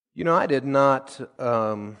I did not.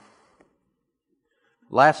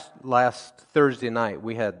 Last Thursday night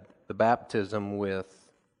we had the baptism with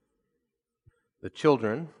the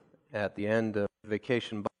children at the end of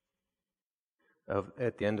vacation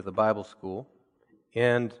at the end of the Bible school,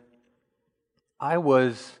 and I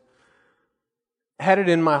had it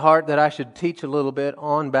in my heart that I should teach a little bit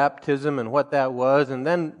on baptism and what that was, and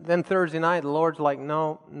then Thursday night the Lord's like,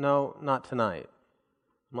 no, not tonight.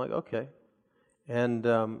 I'm like, okay. And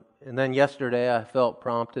then yesterday I felt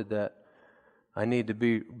prompted that I need to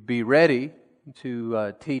be ready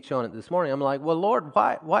to teach on it this morning. I'm like, well, Lord,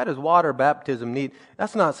 why does water baptism need?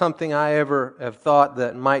 That's not something I ever have thought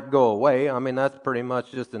that might go away. I mean, that's pretty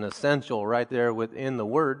much just an essential right there within the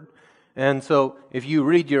Word. And so if you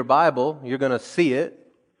read your Bible, you're going to see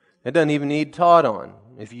it. It doesn't even need taught on.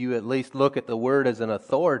 If you at least look at the Word as an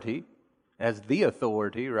authority, as the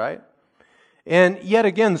authority, right? And yet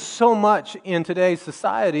again, so much in today's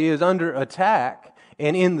society is under attack,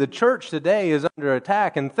 and in the church today is under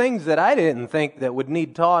attack, and things that I didn't think that would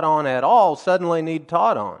need taught on at all suddenly need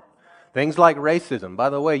taught on. Things like racism. By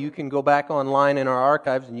the way, you can go back online in our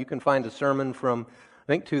archives and you can find a sermon from, I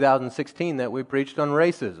think, 2016 that we preached on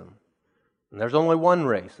racism. And there's only one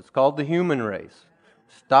race. It's called the human race.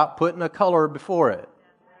 Stop putting a color before it.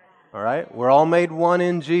 All right? We're all made one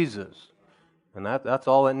in Jesus. And that's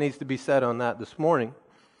all that needs to be said on that this morning.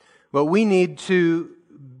 But we need to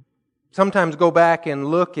sometimes go back and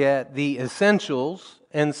look at the essentials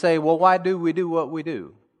and say, well, why do we do what we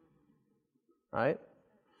do? Right?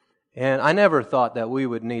 And I never thought that we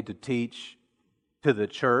would need to teach to the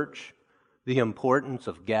church the importance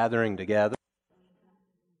of gathering together.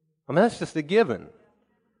 I mean, that's just a given.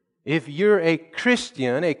 If you're a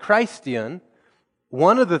Christian, a Christian,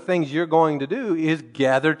 one of the things you're going to do is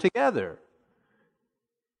gather together.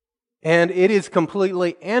 And it is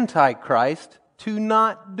completely anti-Christ to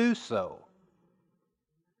not do so.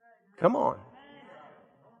 Come on.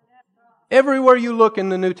 Everywhere you look in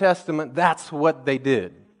the New Testament, that's what they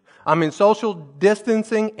did. I mean, social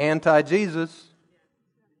distancing, anti-Jesus.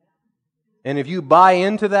 And if you buy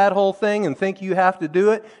into that whole thing and think you have to do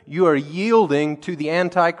it, you are yielding to the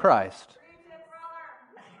Antichrist.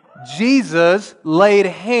 Jesus laid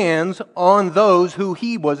hands on those who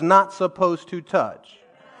He was not supposed to touch.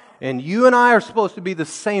 And you and I are supposed to be the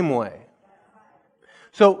same way.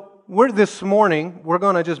 So this morning, we're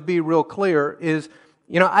going to just be real clear,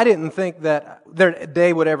 I didn't think that a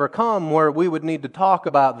day would ever come where we would need to talk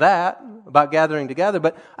about that, about gathering together,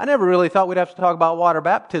 but I never really thought we'd have to talk about water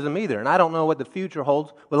baptism either, and I don't know what the future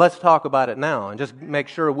holds, but let's talk about it now and just make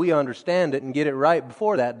sure we understand it and get it right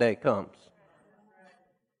before that day comes.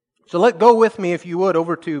 So go with me, if you would,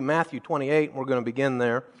 over to Matthew 28, and we're going to begin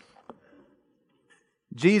there.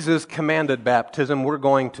 Jesus commanded baptism. We're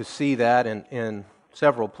going to see that in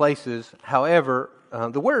several places. However,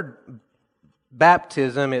 the word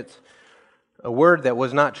baptism, it's a word that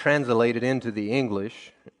was not translated into the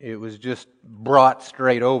English. It was just brought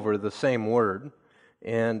straight over, the same word.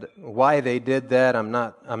 And why they did that, I'm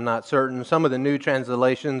not certain. Some of the new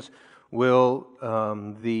translations will,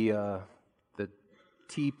 the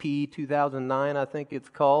TP 2009, I think it's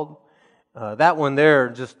called. That one there,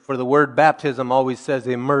 just for the word baptism, always says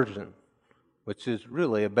immersion, which is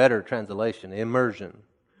really a better translation, immersion.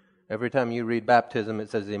 Every time you read baptism, it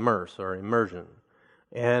says immerse or immersion.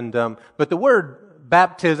 And but the word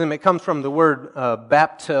baptism, it comes from the word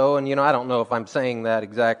bapto, and I don't know if I'm saying that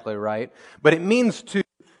exactly right, but it means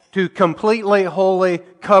to completely, wholly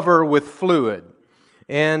cover with fluid.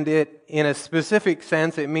 And it, in a specific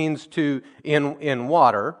sense, it means to in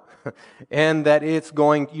water. And that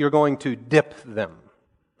you're going to dip them.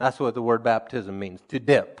 That's what the word baptism means, to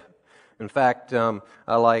dip. In fact, I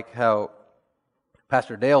like how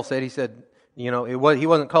Pastor Dale said, he said, he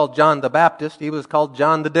wasn't called John the Baptist, he was called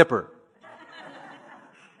John the Dipper.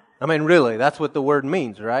 I mean, really, that's what the word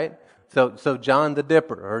means, right? So John the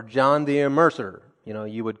Dipper, or John the Immerser,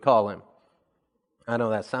 you would call him. I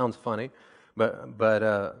know that sounds funny.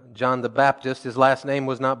 But John the Baptist, his last name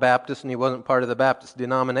was not Baptist, and he wasn't part of the Baptist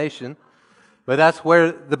denomination. But that's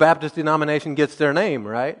where the Baptist denomination gets their name,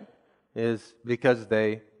 right? Is because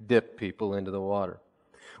they dip people into the water.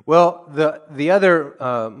 Well, the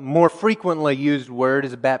other more frequently used word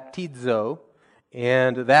is baptizo,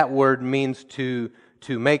 and that word means to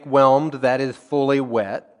make whelmed, that is fully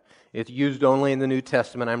wet. It's used only in the New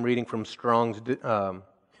Testament. I'm reading from Strong's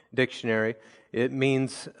dictionary. It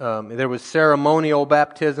means there was ceremonial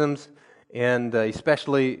baptisms, and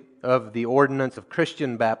especially of the ordinance of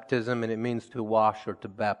Christian baptism, and it means to wash or to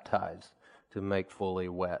baptize, to make fully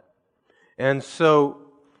wet. And so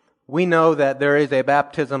we know that there is a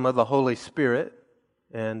baptism of the Holy Spirit,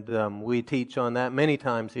 And we teach on that many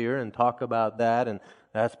times here and talk about that, and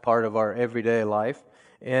that's part of our everyday life.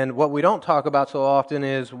 And what we don't talk about so often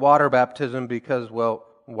is water baptism because, well,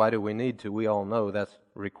 why do we need to? We all know that's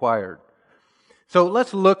required. So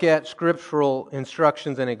let's look at scriptural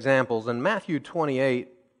instructions and examples. In Matthew 28,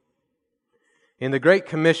 in the Great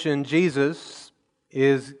Commission, Jesus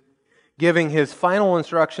is giving His final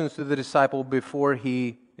instructions to the disciple before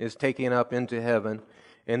He is taken up into heaven.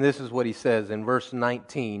 And this is what He says in verse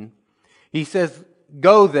 19. He says,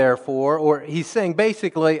 "Go therefore," or He's saying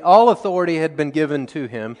basically all authority had been given to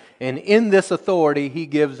Him, and in this authority He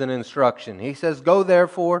gives an instruction. He says, "Go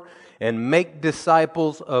therefore and make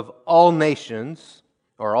disciples of all nations,"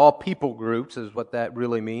 or all people groups is what that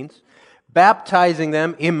really means, "baptizing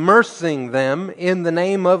them, immersing them in the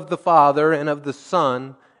name of the Father and of the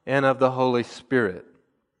Son and of the Holy Spirit,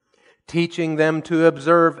 teaching them to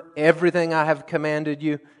observe everything I have commanded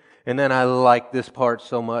you." And then I like this part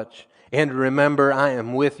so much. "And remember, I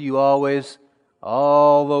am with you always,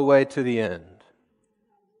 all the way to the end."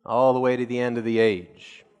 All the way to the end of the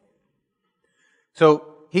age. So,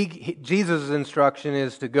 Jesus' instruction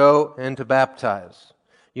is to go and to baptize.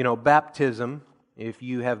 You know, baptism, if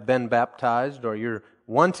you have been baptized or you're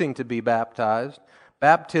wanting to be baptized,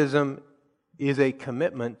 baptism is a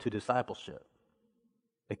commitment to discipleship.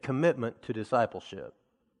 A commitment to discipleship.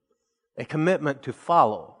 A commitment to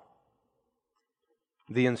follow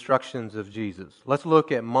the instructions of Jesus. Let's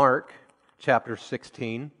look at Mark chapter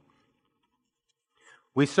 16.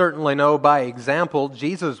 We certainly know by example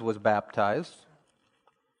Jesus was baptized.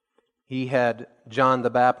 He had John the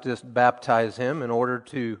Baptist baptize Him in order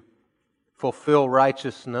to fulfill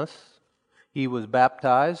righteousness. He was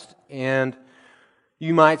baptized, and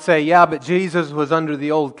you might say, yeah, but Jesus was under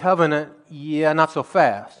the old covenant. Yeah, not so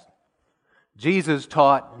fast. Jesus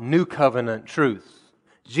taught new covenant truths.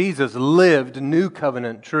 Jesus lived new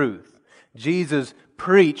covenant truth. Jesus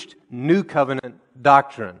preached new covenant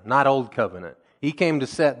doctrine, not old covenant. He came to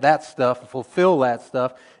set that stuff, fulfill that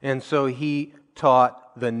stuff, and so He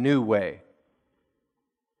taught the new way.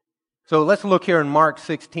 So let's look here in Mark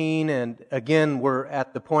 16, and again we're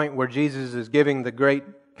at the point where Jesus is giving the Great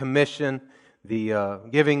Commission,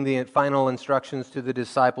 giving the final instructions to the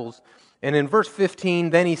disciples. And in verse 15,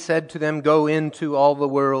 "Then He said to them, Go into all the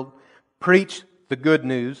world, preach the good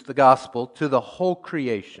news, the gospel, to the whole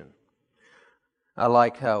creation." I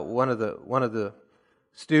like how one of the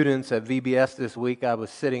students at VBS this week, I was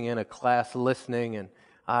sitting in a class listening, and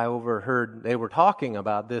I overheard they were talking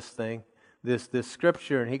about this thing, this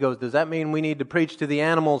scripture, and he goes, "Does that mean we need to preach to the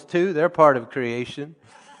animals too? They're part of creation."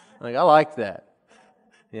 I like that.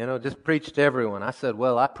 You know, just preach to everyone. I said,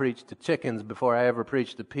 well, I preached to chickens before I ever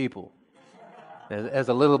preached to people. As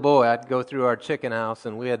a little boy, I'd go through our chicken house,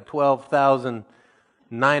 and we had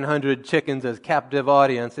 12,900 chickens as captive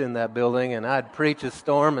audience in that building, and I'd preach a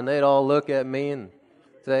storm, and they'd all look at me and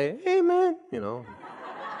say, "Amen," you know.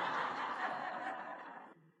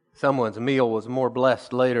 Someone's meal was more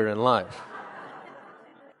blessed later in life.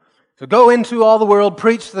 So go into all the world,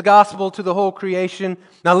 preach the gospel to the whole creation.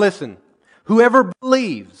 Now listen, whoever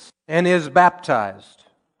believes and is baptized,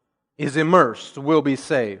 is immersed, will be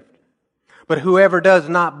saved. But whoever does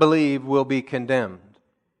not believe will be condemned.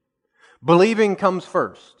 Believing comes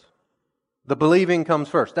first. The believing comes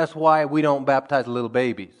first. That's why we don't baptize little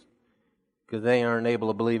babies, because they aren't able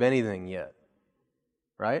to believe anything yet.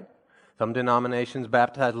 Right? Some denominations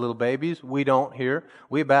baptize little babies. We don't here.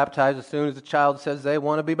 We baptize as soon as the child says they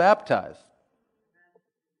want to be baptized.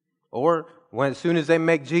 Or as soon as they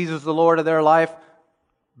make Jesus the Lord of their life,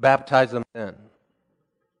 baptize them then.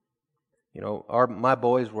 You know, my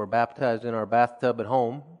boys were baptized in our bathtub at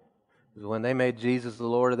home. When they made Jesus the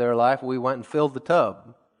Lord of their life, we went and filled the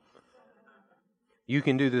tub. You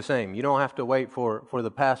can do the same. You don't have to wait for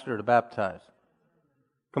the pastor to baptize.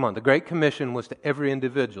 Come on, the Great Commission was to every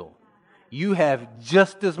individual. You have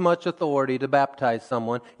just as much authority to baptize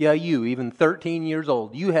someone. Yeah, you, even 13 years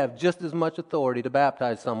old, you have just as much authority to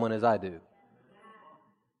baptize someone as I do.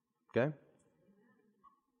 Okay?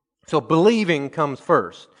 So believing comes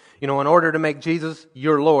first. You know, in order to make Jesus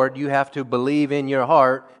your Lord, you have to believe in your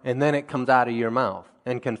heart, and then it comes out of your mouth.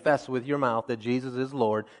 And confess with your mouth that Jesus is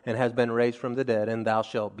Lord and has been raised from the dead, and thou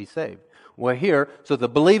shalt be saved. We're here, so the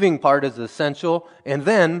believing part is essential, and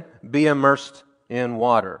then be immersed in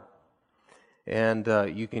water. And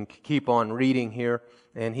you can keep on reading here.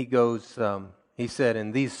 And he goes, he said,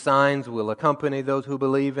 "And these signs will accompany those who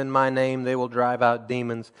believe in my name. They will drive out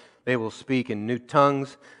demons. They will speak in new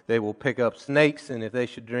tongues. They will pick up snakes. And if they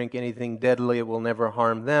should drink anything deadly, it will never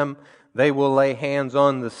harm them. They will lay hands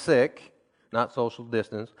on the sick," not social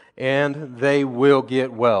distance, "and they will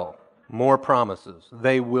get well." more promises.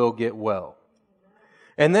 They will get well.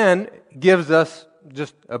 And then gives us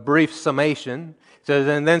just a brief summation. It says,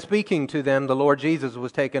 and then speaking to them, the Lord Jesus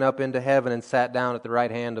was taken up into heaven and sat down at the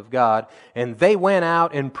right hand of God. And they went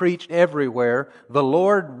out and preached everywhere, the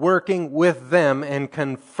Lord working with them and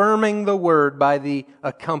confirming the word by the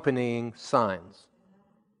accompanying signs.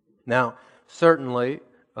 Now, certainly,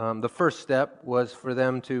 the first step was for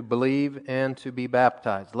them to believe and to be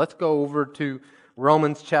baptized. Let's go over to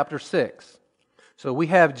Romans chapter 6. So we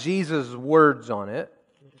have Jesus' words on it,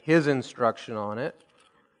 His instruction on it.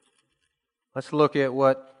 Let's look at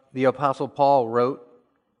what the Apostle Paul wrote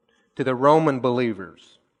to the Roman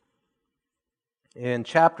believers. In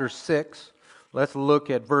chapter 6, let's look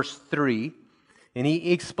at verse 3. And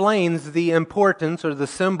he explains the importance or the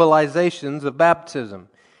symbolizations of baptism.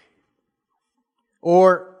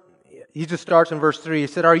 Or, he just starts in verse 3. He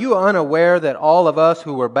said, "Are you unaware that all of us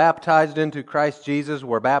who were baptized into Christ Jesus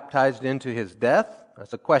were baptized into His death?"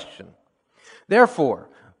 That's a question. "Therefore,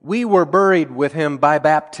 we were buried with Him by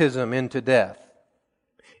baptism into death,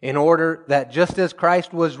 in order that just as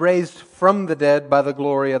Christ was raised from the dead by the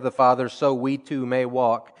glory of the Father, so we too may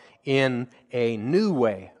walk in a new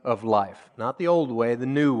way of life." Not the old way, the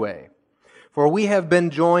new way. "For we have been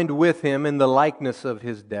joined with Him in the likeness of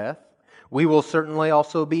His death. We will certainly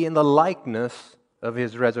also be in the likeness of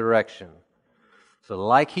His resurrection." So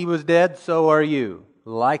like He was dead, so are you.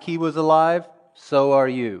 Like He was alive, so are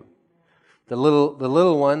you. The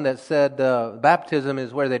little one that said baptism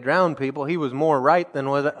is where they drown people, he was more right than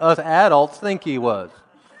what us adults think he was.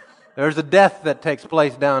 There's a death that takes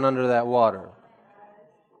place down under that water.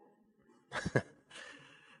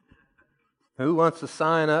 Who wants to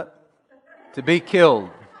sign up to be killed?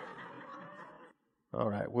 All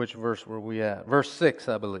right, which verse were we at? Verse 6,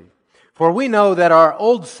 I believe. "For we know that our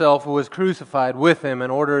old self was crucified with Him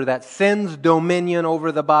in order that sin's dominion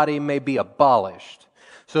over the body may be abolished,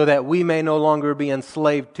 so that we may no longer be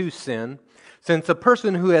enslaved to sin, since a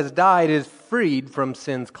person who has died is freed from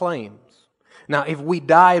sin's claims. Now, if we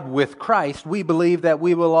died with Christ, we believe that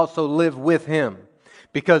we will also live with Him,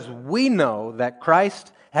 because we know that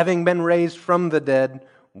Christ, having been raised from the dead,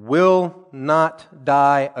 will not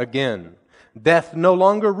die again. Death no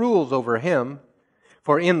longer rules over Him,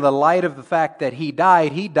 for in the light of the fact that He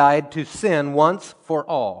died to sin once for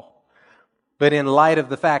all. But in light of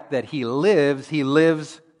the fact that He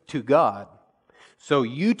lives to God. So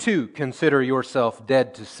you too consider yourself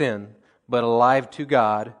dead to sin, but alive to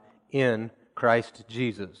God in Christ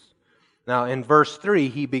Jesus." Now in verse 3,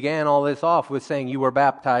 he began all this off with saying you were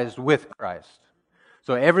baptized with Christ.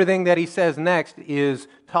 So everything that he says next is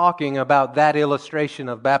talking about that illustration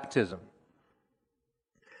of baptism.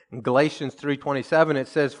 In Galatians 3:27 it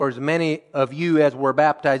says, "For as many of you as were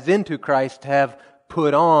baptized into Christ have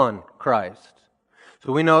put on Christ."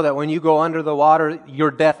 So we know that when you go under the water, your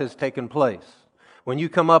death has taken place. When you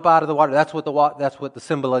come up out of the water, that's what the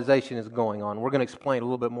symbolization is going on. We're going to explain a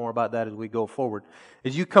little bit more about that as we go forward.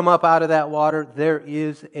 As you come up out of that water, there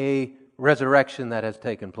is a resurrection that has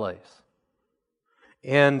taken place.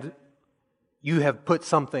 And you have put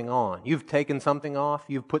something on. You've taken something off,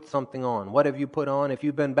 you've put something on. What have you put on? If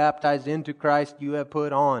you've been baptized into Christ, you have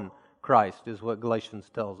put on Christ, is what Galatians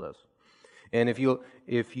tells us. And if you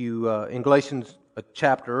in Galatians a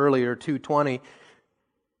chapter earlier, 2:20,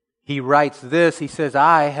 he writes this, he says,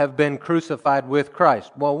 "I have been crucified with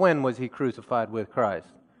Christ." Well, when was He crucified with Christ?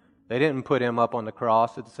 They didn't put Him up on the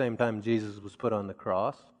cross at the same time Jesus was put on the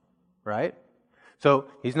cross, right? So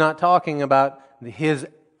he's not talking about His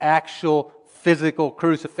actual physical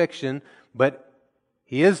crucifixion, but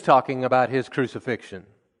he is talking about His crucifixion,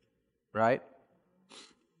 right?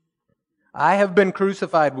 "I have been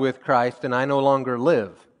crucified with Christ, and I no longer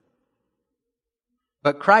live.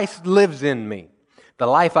 But Christ lives in me. The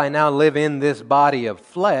life I now live in this body of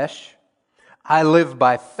flesh, I live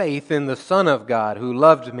by faith in the Son of God who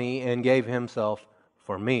loved me and gave Himself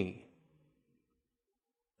for me."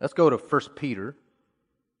 Let's go to 1 Peter.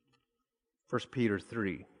 1 Peter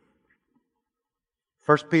 3.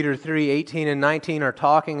 1 Peter 3:18 and 19 are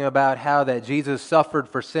talking about how that Jesus suffered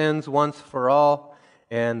for sins once for all,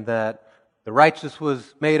 and that the righteous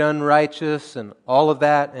was made unrighteous and all of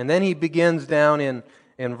that. And then he begins down in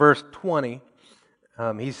verse 20.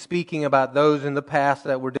 He's speaking about those in the past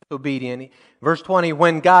that were disobedient. Verse 20,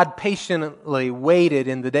 "When God patiently waited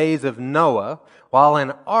in the days of Noah, while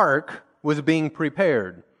an ark was being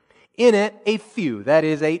prepared. In it a few," that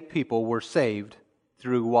is 8 people, "were saved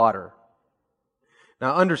through water."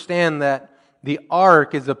 Now understand that the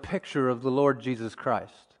ark is a picture of the Lord Jesus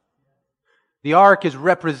Christ. The ark is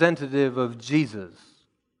representative of Jesus.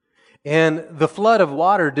 And the flood of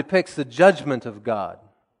water depicts the judgment of God.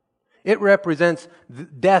 It represents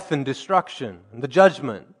death and destruction, and the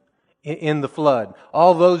judgment in the flood.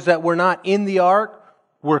 All those that were not in the ark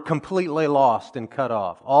were completely lost and cut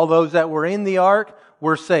off. All those that were in the ark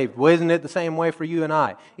were saved. Well, isn't it the same way for you and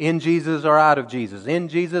I? In Jesus or out of Jesus? In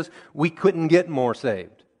Jesus, we couldn't get more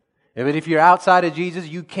saved. But if you're outside of Jesus,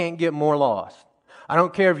 you can't get more lost. I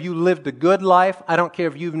don't care if you lived a good life. I don't care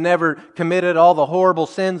if you've never committed all the horrible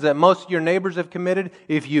sins that most of your neighbors have committed.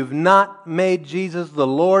 If you've not made Jesus the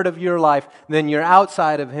Lord of your life, then you're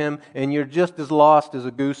outside of Him and you're just as lost as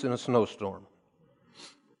a goose in a snowstorm.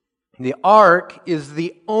 The ark is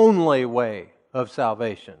the only way of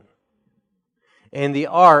salvation. And the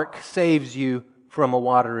ark saves you from a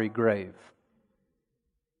watery grave.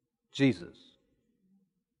 Jesus.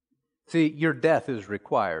 See, your death is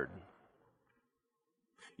required.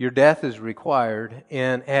 Your death is required,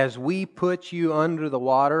 and as we put you under the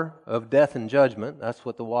water of death and judgment, that's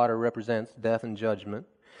what the water represents, death and judgment.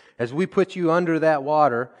 As we put you under that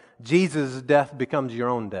water, Jesus' death becomes your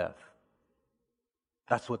own death.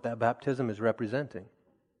 That's what that baptism is representing.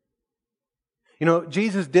 You know,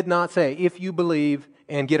 Jesus did not say, if you believe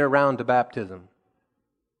and get around to baptism.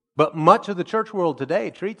 But much of the church world today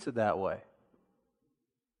treats it that way.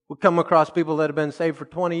 We come across people that have been saved for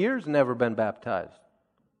 20 years and never been baptized.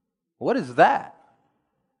 What is that?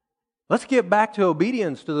 Let's get back to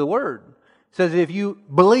obedience to the Word. It says, if you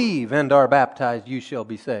believe and are baptized, you shall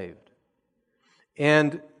be saved.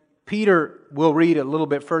 And Peter will read a little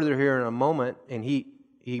bit further here in a moment, and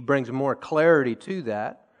he brings more clarity to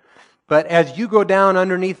that. But as you go down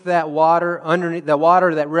underneath that water, underneath the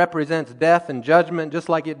water that represents death and judgment, just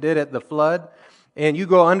like it did at the flood, and you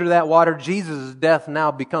go under that water, Jesus' death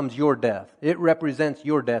now becomes your death. It represents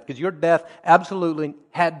your death, because your death absolutely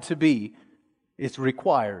had to be. It's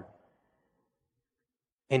required.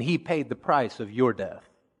 And He paid the price of your death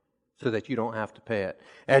so that you don't have to pay it.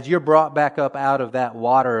 As you're brought back up out of that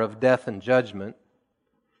water of death and judgment,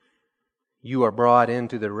 you are brought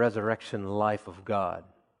into the resurrection life of God.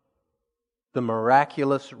 The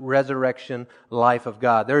miraculous resurrection life of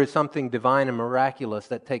God. There is something divine and miraculous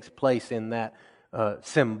that takes place in that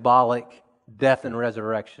symbolic death and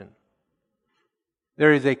resurrection.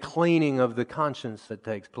 There is a cleaning of the conscience that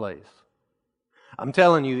takes place. I'm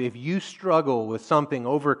telling you, if you struggle with something,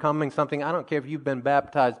 overcoming something, I don't care if you've been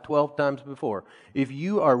baptized 12 times before. If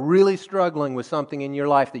you are really struggling with something in your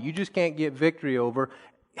life that you just can't get victory over,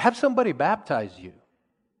 have somebody baptize you.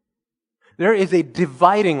 There is a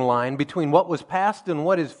dividing line between what was past and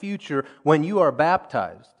what is future when you are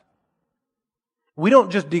baptized. We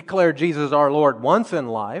don't just declare Jesus our Lord once in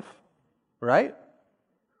life, right?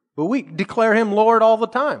 But we declare Him Lord all the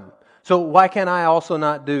time. So why can I also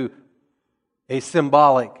not do a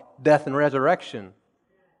symbolic death and resurrection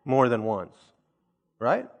more than once?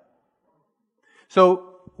 Right?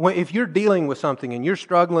 So if you're dealing with something and you're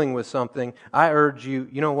struggling with something, I urge you,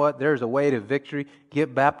 you know what? There's a way to victory.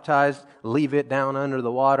 Get baptized, leave it down under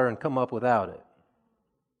the water, and come up without it.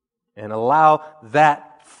 And allow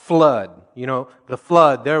that flood. You know, the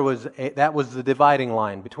flood, that was the dividing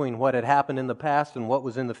line between what had happened in the past and what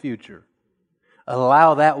was in the future.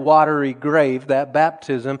 Allow that watery grave, that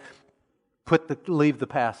baptism, leave the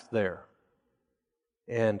past there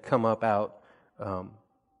and come up out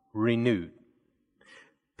renewed.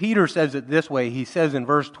 Peter says it this way. He says in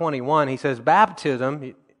verse 21, he says,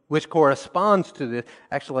 baptism, which corresponds to this.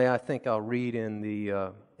 Actually, I think I'll read in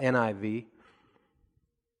the NIV.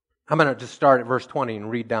 I'm going to just start at verse 20 and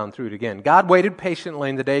read down through it again. God waited patiently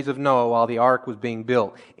in the days of Noah while the ark was being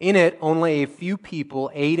built. In it, only a few people,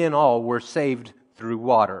 8 in all, were saved through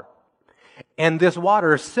water. And this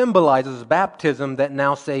water symbolizes baptism that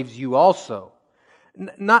now saves you also.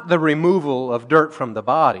 Not the removal of dirt from the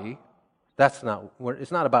body. It's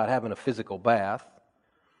not about having a physical bath.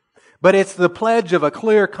 But it's the pledge of a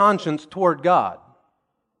clear conscience toward God.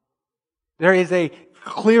 There is a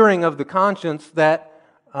clearing of the conscience that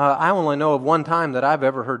I only know of one time that I've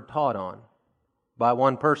ever heard taught on by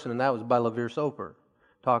one person, and that was by LaVere Soper.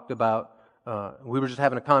 Talked about, we were just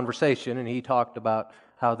having a conversation, and he talked about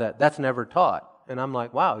how that's never taught. And I'm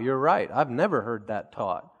like, wow, you're right. I've never heard that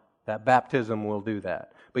taught, that baptism will do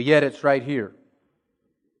that. But yet it's right here.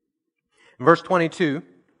 In verse 22,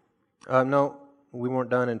 no, we weren't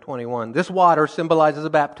done in 21. This water symbolizes a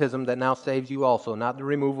baptism that now saves you also, not the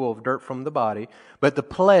removal of dirt from the body, but the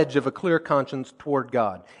pledge of a clear conscience toward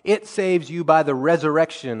God. It saves you by the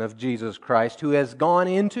resurrection of Jesus Christ, who has gone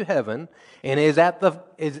into heaven and is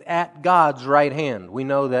at God's right hand. We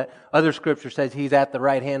know that other Scripture says He's at the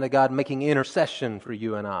right hand of God, making intercession for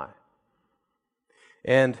you and I.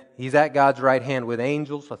 And He's at God's right hand with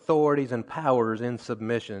angels, authorities, and powers in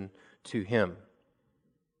submission to Him.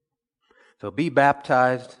 So be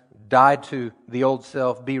baptized, die to the old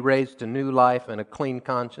self, be raised to new life and a clean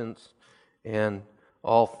conscience, and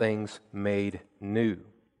all things made new.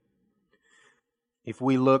 If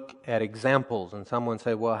we look at examples, and someone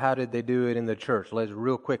say, well, how did they do it in the church? Let's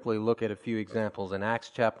real quickly look at a few examples. In Acts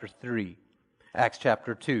chapter 3, Acts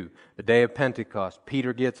chapter 2, the day of Pentecost,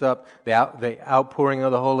 Peter gets up, the outpouring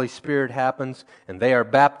of the Holy Spirit happens, and they are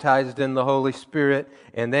baptized in the Holy Spirit,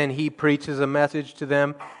 and then he preaches a message to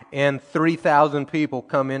them, and 3,000 people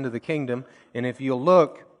come into the kingdom. And if you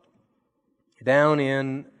look down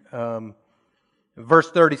in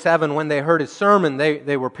verse 37, when they heard his sermon,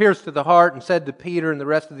 they were pierced to the heart and said to Peter and the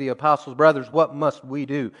rest of the apostles, brothers, what must we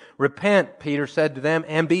do? Repent, Peter said to them,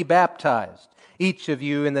 and be baptized, each of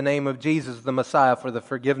you in the name of Jesus the Messiah for the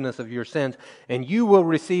forgiveness of your sins, and you will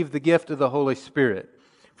receive the gift of the Holy Spirit.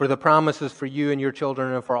 For the promises for you and your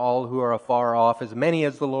children and for all who are afar off, as many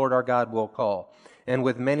as the Lord our God will call. And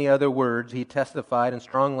with many other words he testified and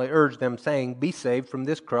strongly urged them, saying, be saved from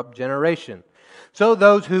this corrupt generation. So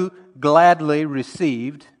those who gladly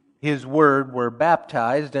received his word were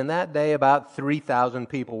baptized, and that day about 3,000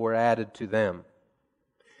 people were added to them.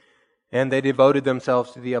 And they devoted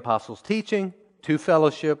themselves to the apostles' teaching, to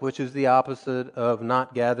fellowship, which is the opposite of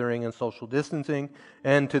not gathering and social distancing,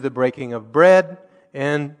 and to the breaking of bread,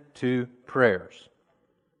 and to prayers.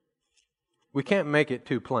 We can't make it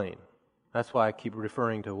too plain. That's why I keep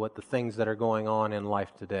referring to what the things that are going on in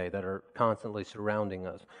life today that are constantly surrounding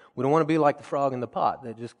us. We don't want to be like the frog in the pot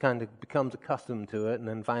that just kind of becomes accustomed to it and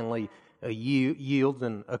then finally yields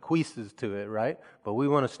and acquiesces to it, right? But we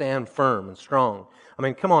want to stand firm and strong. I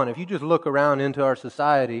mean, come on, if you just look around into our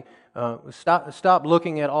society, stop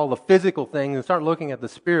looking at all the physical things and start looking at the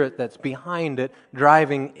spirit that's behind it,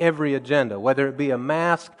 driving every agenda, whether it be a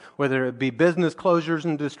mask, whether it be business closures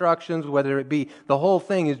and destructions, whether it be the whole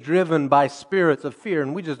thing is driven by spirits of fear,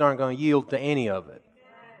 and we just aren't going to yield to any of it.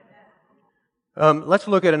 Let's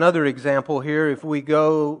look at another example here. If we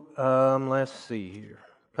go, let's see here,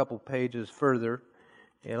 a couple pages further,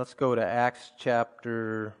 and let's go to Acts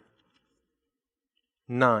chapter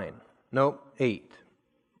 8.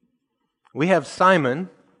 We have Simon.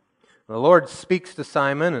 The Lord speaks to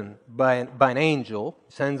Simon and by an angel,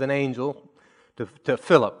 sends an angel to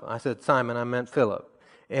Philip. I said Simon, I meant Philip.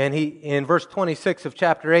 And he, in verse 26 of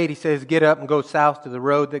chapter 8, he says, get up and go south to the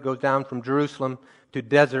road that goes down from Jerusalem to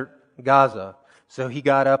desert Gaza. So he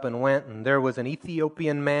got up and went, and there was an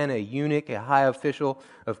Ethiopian man, a eunuch, a high official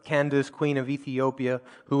of Candace, queen of Ethiopia,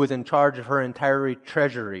 who was in charge of her entire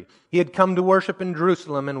treasury. He had come to worship in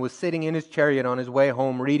Jerusalem and was sitting in his chariot on his way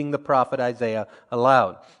home reading the prophet Isaiah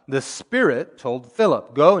aloud. The Spirit told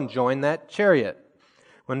Philip, go and join that chariot.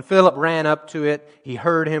 When Philip ran up to it, he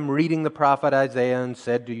heard him reading the prophet Isaiah and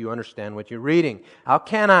said, do you understand what you're reading? How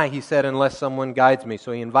can I, he said, unless someone guides me?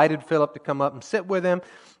 So he invited Philip to come up and sit with him.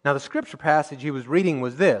 Now the scripture passage he was reading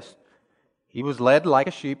was this. He was led like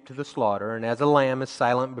a sheep to the slaughter, and as a lamb is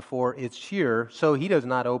silent before its shearer, so he does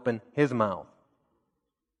not open his mouth.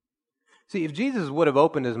 See, if Jesus would have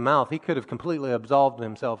opened his mouth, he could have completely absolved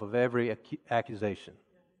himself of every accusation.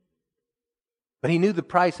 But he knew the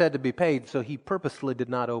price had to be paid, so he purposely did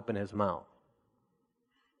not open his mouth.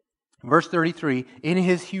 Verse 33, in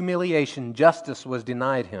his humiliation, justice was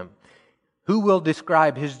denied him. Who will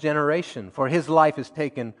describe his generation? For his life is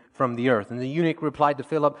taken from the earth. And the eunuch replied to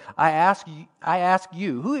Philip, I ask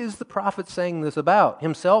you, who is the prophet saying this about,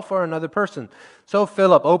 himself or another person? So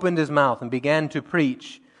Philip opened his mouth and began to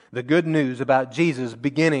preach the good news about Jesus,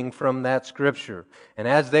 beginning from that scripture. And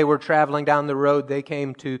as they were traveling down the road, they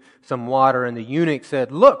came to some water, and the eunuch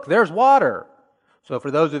said, look, there's water. So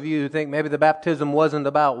for those of you who think maybe the baptism wasn't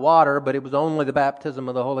about water, but it was only the baptism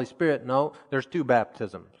of the Holy Spirit, no, there's two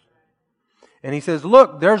baptisms. And he says,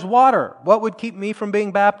 look, there's water. What would keep me from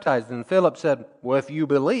being baptized? And Philip said, well, if you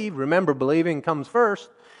believe, remember believing comes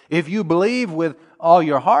first. If you believe with all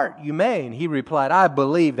your heart, you may. And he replied, I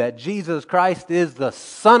believe that Jesus Christ is the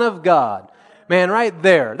Son of God. Man, right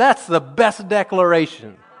there, that's the best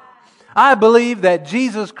declaration. I believe that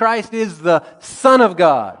Jesus Christ is the Son of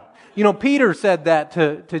God. You know, Peter said that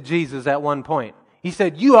to Jesus at one point. He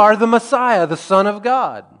said, you are the Messiah, the Son of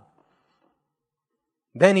God.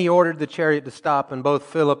 Then he ordered the chariot to stop, and both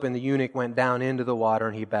Philip and the eunuch went down into the water,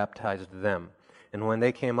 and he baptized them. And when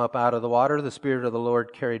they came up out of the water, the Spirit of the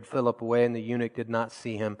Lord carried Philip away, and the eunuch did not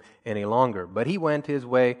see him any longer. But he went his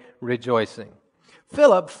way rejoicing.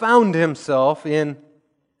 Philip found himself in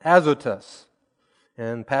Azotus,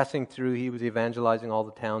 and passing through, he was evangelizing all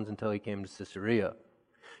the towns until he came to Caesarea.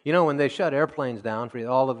 You know, when they shut airplanes down, for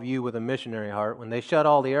all of you with a missionary heart, when they shut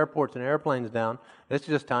all the airports and airplanes down, it's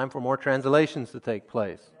just time for more translations to take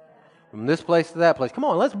place. From this place to that place. Come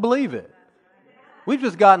on, let's believe it. We've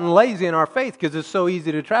just gotten lazy in our faith because it's so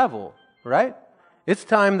easy to travel, right? It's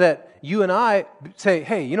time that you and I say,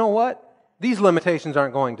 hey, you know what? These limitations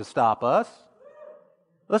aren't going to stop us.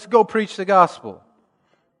 Let's go preach the gospel.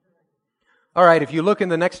 All right, if you look in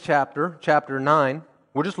the next chapter, chapter 9,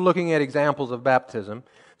 we're just looking at examples of baptism.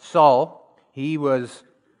 Saul, he was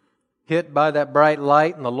hit by that bright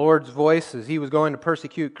light and the Lord's voice as he was going to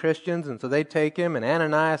persecute Christians, and so they take him, and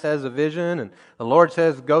Ananias has a vision, and the Lord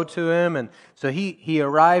says, go to him, and so he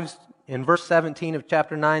arrives in verse 17 of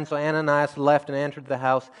chapter 9, so Ananias left and entered the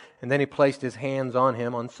house, and then he placed his hands on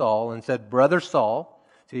him, on Saul, and said, Brother Saul.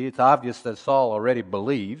 See, it's obvious that Saul already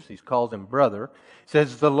believes. He calls him brother. He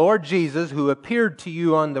says, the Lord Jesus, who appeared to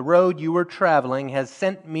you on the road you were traveling, has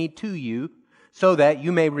sent me to you so that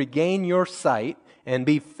you may regain your sight and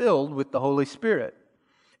be filled with the Holy Spirit.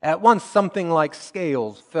 At once something like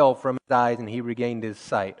scales fell from his eyes and he regained his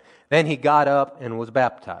sight. Then he got up and was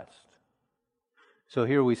baptized. So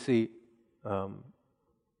here we see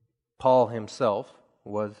Paul himself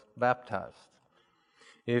was baptized.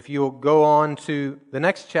 If you'll go on to the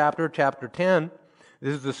next chapter, chapter 10,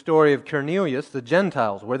 this is the story of Cornelius, the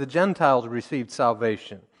Gentiles, where the Gentiles received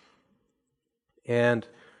salvation. And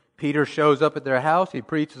Peter shows up at their house. He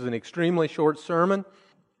preaches an extremely short sermon.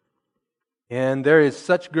 And there is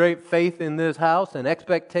such great faith in this house and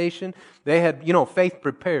expectation. They had, faith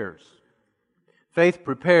prepares. Faith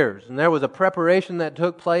prepares. And there was a preparation that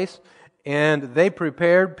took place. And they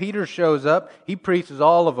prepared. Peter shows up. He preaches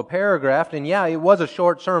all of a paragraph. And yeah, it was a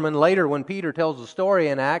short sermon. Later, when Peter tells the story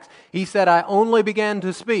in Acts, he said, I only began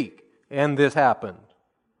to speak. And this happened.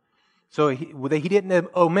 So he didn't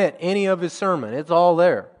omit any of his sermon. It's all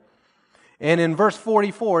there. And in verse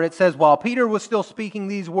 44, it says, while Peter was still speaking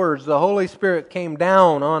these words, the Holy Spirit came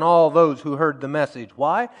down on all those who heard the message.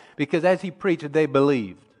 Why? Because as he preached, they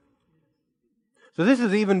believed. So this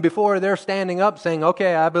is even before they're standing up saying,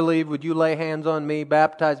 okay, I believe, would you lay hands on me,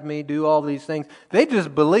 baptize me, do all these things. They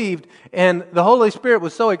just believed, and the Holy Spirit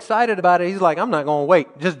was so excited about it, he's like, I'm not going to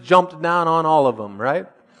wait. Just jumped down on all of them, right?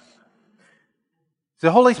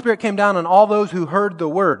 The Holy Spirit came down on all those who heard the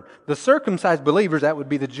word. The circumcised believers, that would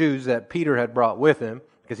be the Jews that Peter had brought with him,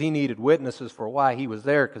 because he needed witnesses for why he was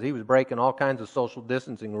there, because he was breaking all kinds of social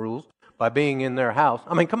distancing rules by being in their house.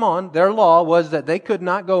 I mean, come on, their law was that they could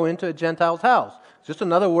not go into a Gentile's house. It's just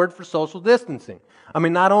another word for social distancing. I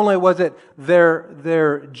mean, not only was it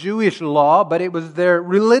their Jewish law, but it was their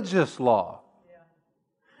religious law.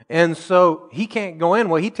 And so he can't go in.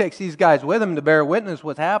 Well, he takes these guys with him to bear witness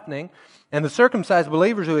what's happening. And the circumcised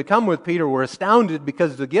believers who had come with Peter were astounded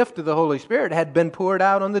because the gift of the Holy Spirit had been poured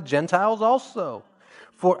out on the Gentiles also.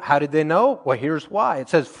 For how did they know? Well, here's why. It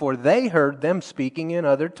says, for they heard them speaking in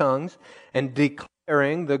other tongues and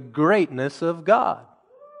declaring the greatness of God.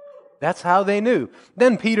 That's how they knew.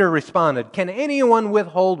 Then Peter responded, can anyone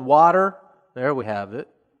withhold water? There we have it.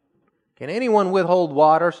 Can anyone withhold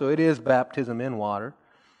water? So it is baptism in water.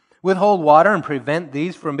 Withhold water and prevent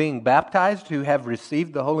these from being baptized who have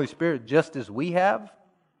received the Holy Spirit just as we have?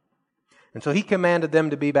 And so he commanded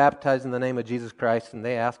them to be baptized in the name of Jesus Christ, and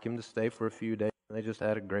they asked him to stay for a few days. And they just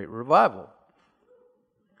had a great revival.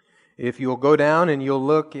 If you'll go down and you'll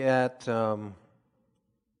look at,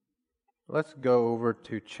 let's go over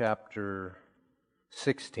to chapter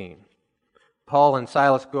 16. Paul and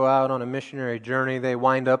Silas go out on a missionary journey. They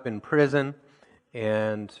wind up in prison,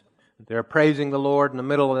 and they're praising the Lord. In the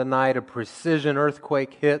middle of the night, a precision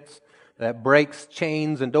earthquake hits that breaks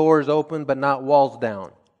chains and doors open, but not walls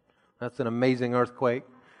down. That's an amazing earthquake.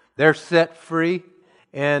 They're set free,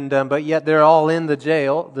 and but yet they're all in the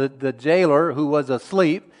jail. The jailer, who was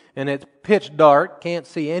asleep, and it's pitch dark, can't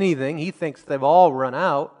see anything. He thinks they've all run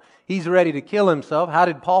out. He's ready to kill himself. How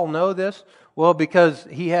did Paul know this? Well, because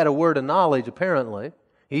he had a word of knowledge, apparently.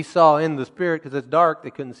 He saw in the Spirit, because it's dark, they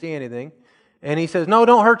couldn't see anything. And he says, no,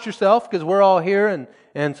 don't hurt yourself, because we're all here.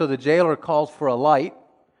 And so the jailer calls for a light,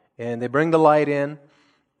 and they bring the light in.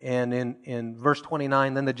 And in verse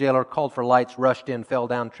 29, then the jailer called for lights, rushed in, fell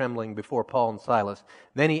down trembling before Paul and Silas.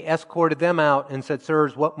 Then he escorted them out and said,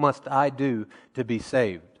 sirs, what must I do to be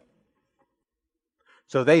saved?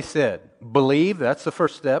 So they said, believe, that's the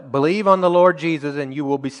first step, believe on the Lord Jesus and you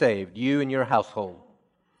will be saved, you and your household.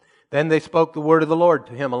 Then they spoke the word of the Lord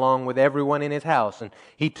to him along with everyone in his house. And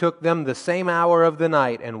he took them the same hour of the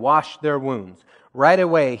night and washed their wounds. Right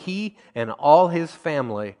away, he and all his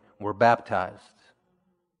family were baptized.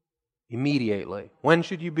 Immediately. When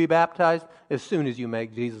should you be baptized? As soon as you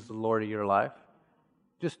make Jesus the Lord of your life.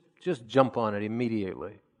 Just jump on it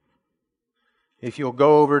immediately. If you'll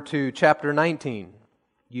go over to chapter 19,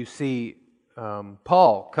 you see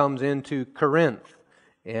Paul comes into Corinth.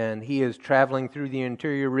 and he is traveling through the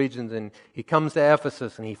interior regions, and he comes to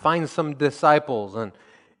Ephesus, and he finds some disciples, and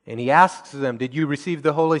he asks them, did you receive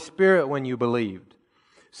the Holy Spirit when you believed?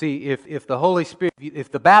 See, if the Holy Spirit, if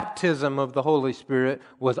the baptism of the Holy Spirit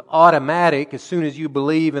was automatic as soon as you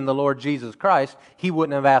believe in the Lord Jesus Christ, he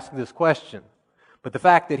wouldn't have asked this question. But the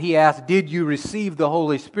fact that he asked, did you receive the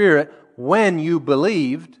Holy Spirit when you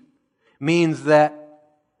believed, means that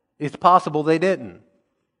it's possible they didn't.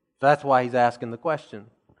 That's why he's asking the question.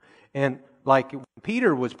 And like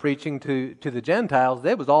Peter was preaching to the Gentiles,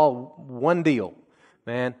 it was all one deal.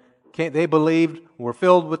 Man, they believed, were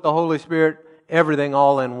filled with the Holy Spirit, everything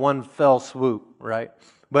all in one fell swoop, right?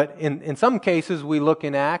 But in some cases, we look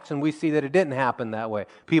in Acts and we see that it didn't happen that way.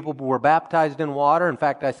 People were baptized in water. In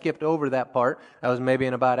fact, I skipped over that part. That was maybe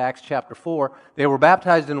in about Acts chapter 4. They were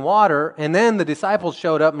baptized in water, and then the disciples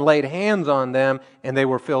showed up and laid hands on them, and they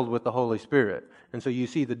were filled with the Holy Spirit. And so you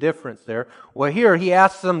see the difference there. Well, here he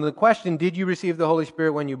asks them the question, did you receive the Holy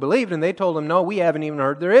Spirit when you believed? And they told him, no, we haven't even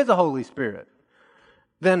heard there is a Holy Spirit.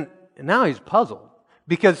 Then now he's puzzled.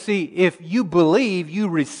 Because, see, if you believe, you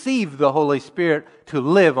receive the Holy Spirit to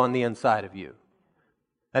live on the inside of you.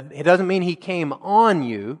 It doesn't mean He came on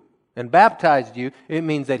you and baptized you. It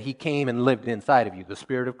means that He came and lived inside of you, the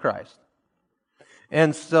Spirit of Christ.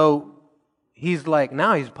 And so he's like,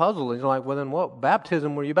 now he's puzzled. He's like, well, then what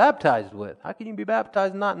baptism were you baptized with? How can you be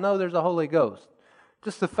baptized and not know there's a Holy Ghost?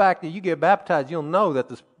 Just the fact that you get baptized, you'll know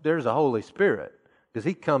that there's a Holy Spirit, because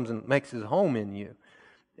He comes and makes His home in you.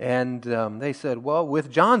 And they said, well, with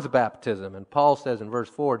John's baptism, and Paul says in verse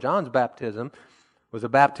 4, John's baptism was a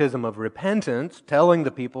baptism of repentance, telling the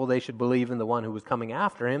people they should believe in the one who was coming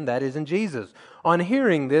after him, that is in Jesus. On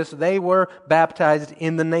hearing this, they were baptized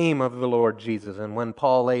in the name of the Lord Jesus. And when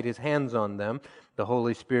Paul laid his hands on them, the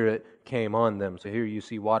Holy Spirit came on them. So here you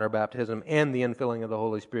see water baptism and the infilling of the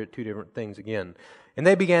Holy Spirit, two different things again. And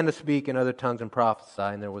they began to speak in other tongues and prophesy,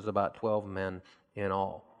 and there was about 12 men in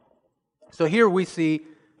all. So here we see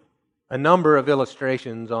a number of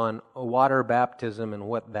illustrations on water baptism and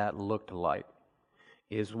what that looked like.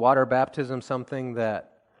 Is water baptism something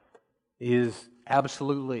that is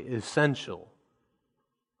absolutely essential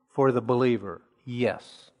for the believer?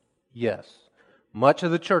 Yes. Yes. Much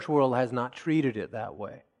of the church world has not treated it that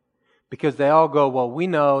way, because they all go, well, we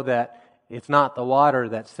know that it's not the water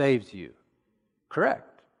that saves you.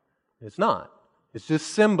 Correct. It's not. It's just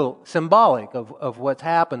symbolic of what's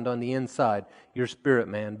happened on the inside. Your spirit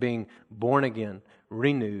man being born again,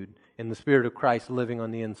 renewed, and the Spirit of Christ living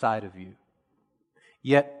on the inside of you.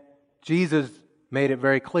 Yet, Jesus made it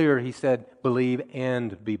very clear. He said, believe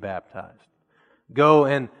and be baptized. Go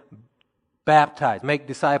and baptize, make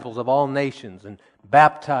disciples of all nations, and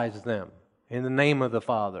baptize them in the name of the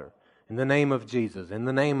Father, in the name of Jesus, in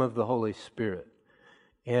the name of the Holy Spirit.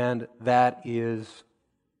 And that is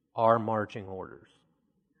our marching orders.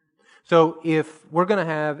 So if we're going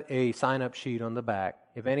to have a sign-up sheet on the back,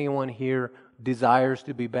 if anyone here desires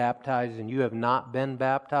to be baptized and you have not been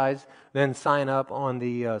baptized, then sign up on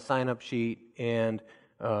the sign-up sheet, and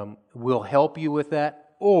we'll help you with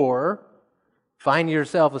that. Or find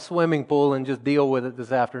yourself a swimming pool and just deal with it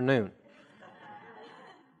this afternoon.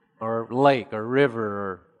 Or lake or river.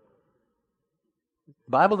 Or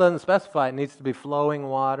the Bible doesn't specify it needs to be flowing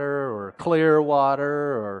water or clear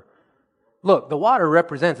water. Or look, the water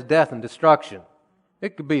represents death and destruction.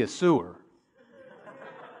 It could be a sewer.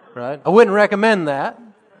 Right? I wouldn't recommend that,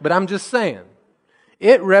 but I'm just saying.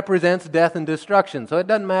 It represents death and destruction. So it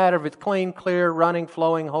doesn't matter if it's clean, clear, running,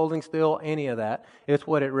 flowing, holding still, any of that. It's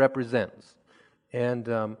what it represents.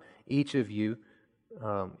 And each of you,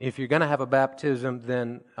 if you're going to have a baptism,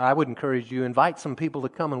 then I would encourage you, invite some people to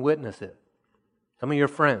come and witness it. Some of your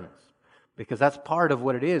friends. Because that's part of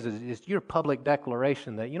what it is your public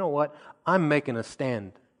declaration that, you know what, I'm making a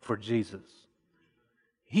stand for Jesus.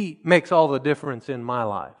 He makes all the difference in my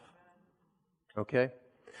life. Okay?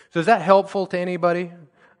 So is that helpful to anybody?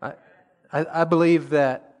 I believe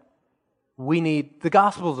that the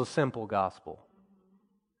gospel is a simple gospel.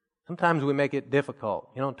 Sometimes we make it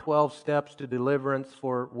difficult. 12 steps to deliverance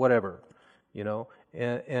for whatever,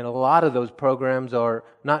 And a lot of those programs are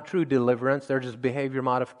not true deliverance, they're just behavior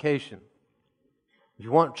modification. If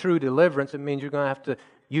you want true deliverance, it means you're going to have to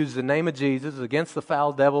use the name of Jesus against the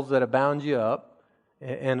foul devils that have bound you up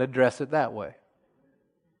and address it that way.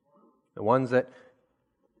 The ones that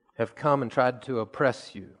have come and tried to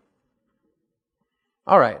oppress you.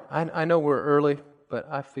 All right, I know we're early, but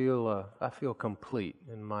I feel complete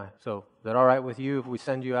in my. So is that all right with you if we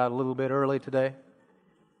send you out a little bit early today?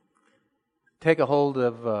 Take a hold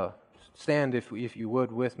of stand if you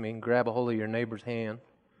would with me, and grab a hold of your neighbor's hand.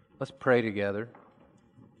 Let's pray together.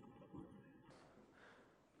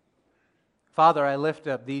 Father, I lift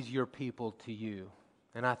up these your people to you,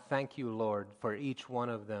 and I thank you, Lord, for each one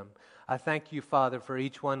of them. I thank you, Father, for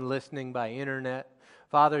each one listening by internet.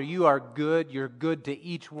 Father, you are good. You're good to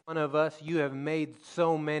each one of us. You have made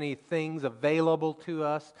so many things available to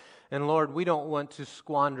us. And Lord, we don't want to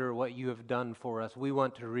squander what you have done for us. We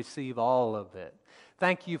want to receive all of it.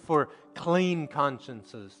 Thank you for clean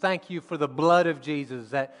consciences. Thank you for the blood of Jesus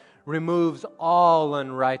that removes all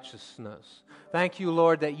unrighteousness. Thank you,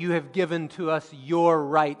 Lord, that you have given to us your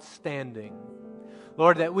right standing.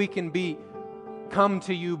 Lord, that we can come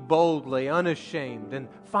to you boldly, unashamed, and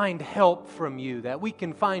find help from you, that we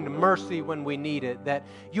can find mercy when we need it, that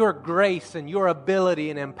your grace and your ability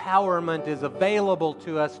and empowerment is available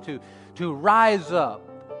to us to rise up,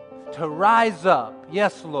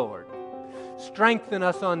 Yes, Lord. Strengthen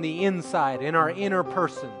us on the inside, in our inner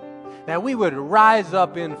person, that we would rise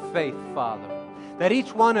up in faith, Father. That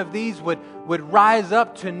each one of these would rise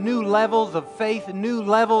up to new levels of faith, new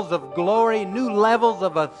levels of glory, new levels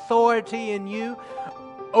of authority in you.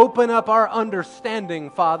 Open up our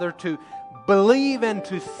understanding, Father, to believe and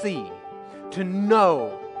to see, to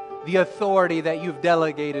know the authority that you've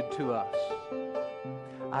delegated to us.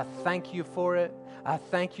 I thank you for it. I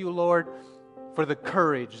thank you, Lord, for the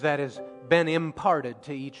courage that has been imparted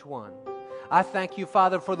to each one. I thank you,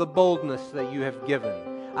 Father, for the boldness that you have given.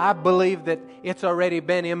 I believe that it's already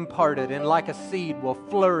been imparted and like a seed will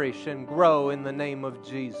flourish and grow in the name of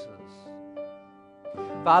Jesus.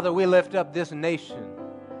 Father, we lift up this nation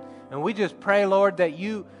and we just pray, Lord, that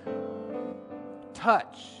you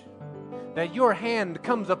touch, that your hand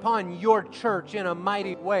comes upon your church in a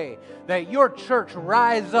mighty way, that your church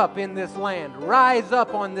rise up in this land, rise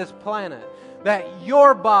up on this planet, that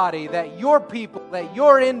your body, that your people, that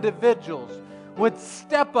your individuals would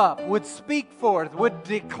step up, would speak forth, would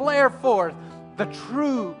declare forth the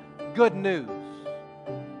true good news.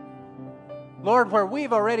 Lord, where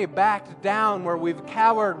we've already backed down, where we've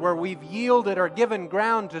cowered, where we've yielded or given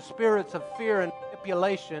ground to spirits of fear and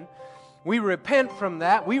manipulation, we repent from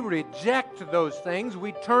that. We reject those things.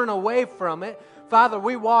 We turn away from it. Father,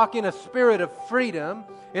 we walk in a spirit of freedom,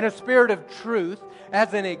 in a spirit of truth,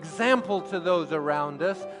 as an example to those around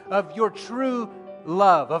us of your true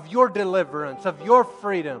love, of your deliverance, of your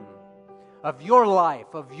freedom, of your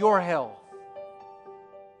life, of your health.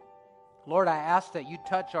 Lord, I ask that you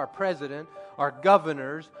touch our president, our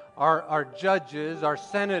governors, our judges, our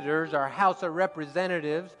senators, our House of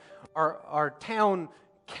Representatives, our town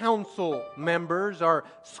council members, our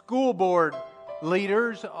school board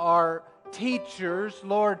leaders, our teachers,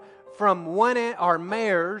 Lord, from one end, our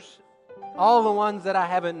mayors, all the ones that I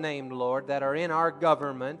haven't named, Lord, that are in our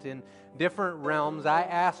government in different realms. I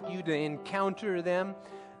ask you to encounter them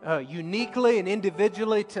uniquely and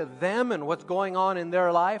individually to them and what's going on in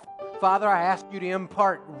their life. Father, I ask you to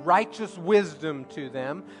impart righteous wisdom to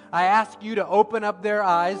them. I ask you to open up their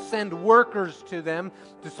eyes, send workers to them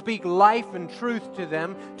to speak life and truth to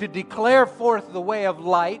them, to declare forth the way of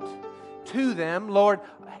light to them. Lord,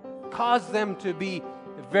 cause them to be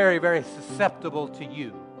very, very susceptible to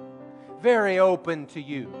you, very open to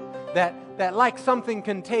you. That like something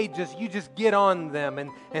contagious, you just get on them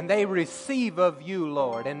and they receive of you,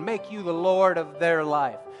 Lord, and make you the Lord of their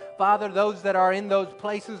life. Father, those that are in those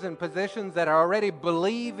places and positions that already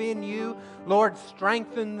believe in you, Lord,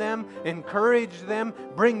 strengthen them, encourage them,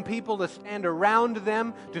 bring people to stand around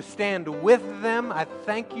them, to stand with them. I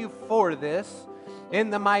thank you for this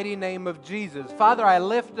in the mighty name of Jesus. Father, I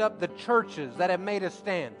lift up the churches that have made a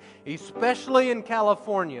stand, especially in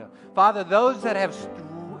California. Father, those that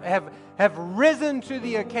have risen to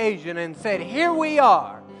the occasion and said, here we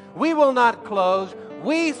are. We will not close.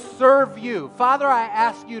 We serve you. Father, I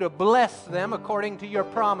ask you to bless them according to your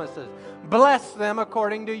promises. Bless them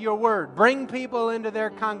according to your word. Bring people into their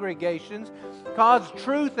congregations. Cause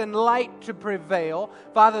truth and light to prevail.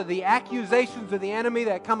 Father, the accusations of the enemy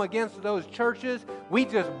that come against those churches, we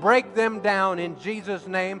just break them down in Jesus'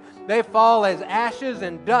 name. They fall as ashes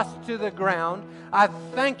and dust to the ground. I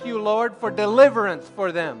thank you, Lord, for deliverance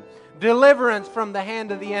for them. Deliverance from the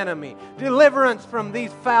hand of the enemy. Deliverance from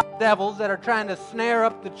these foul devils that are trying to snare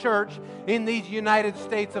up the church in these United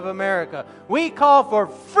States of America. We call for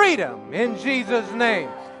freedom in Jesus' name.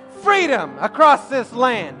 Freedom across this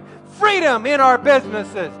land. Freedom in our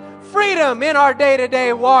businesses. Freedom in our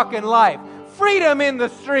day-to-day walk in life. Freedom in the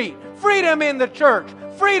street. Freedom in the church.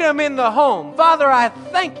 Freedom in the home. Father, I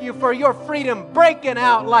thank you for your freedom breaking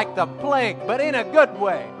out like the plague, but in a good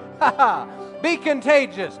way. Be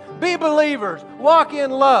contagious. Be believers. Walk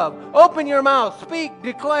in love. Open your mouth. Speak.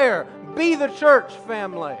 Declare. Be the church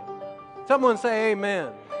family. Someone say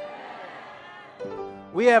amen.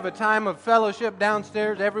 We have a time of fellowship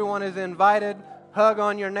downstairs. Everyone is invited. Hug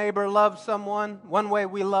on your neighbor. Love someone. One way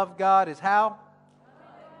we love God is how?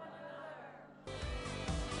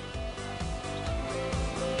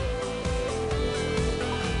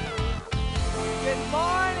 Good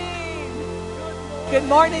morning. Good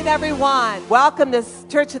morning, everyone. Welcome to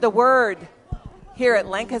Church of the Word here at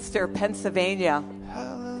Lancaster, Pennsylvania.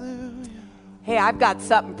 Hey, I've got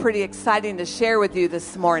something pretty exciting to share with you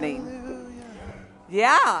this morning.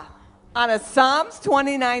 Yeah, on a Psalms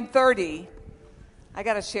 29:30, I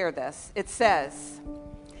got to share this. It says,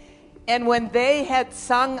 "And when they had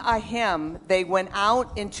sung a hymn, they went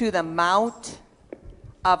out into the Mount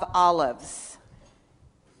of Olives."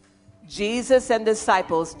 Jesus and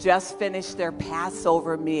disciples just finished their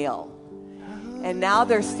Passover meal. And now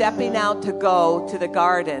they're stepping out to go to the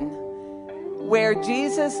garden where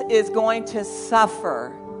Jesus is going to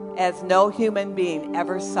suffer as no human being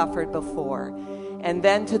ever suffered before, and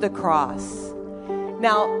then to the cross.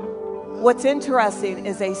 Now, what's interesting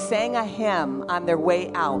is they sang a hymn on their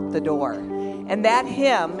way out the door. And that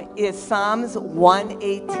hymn is Psalms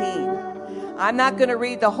 118. I'm not going to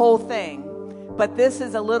read the whole thing, but this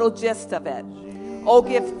is a little gist of it. "Oh,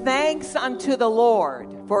 give thanks unto the Lord,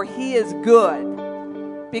 for he is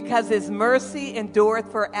good, because his mercy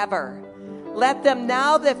endureth forever. Let them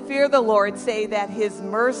now that fear the Lord say that his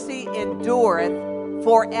mercy endureth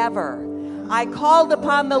forever. I called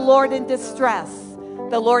upon the Lord in distress.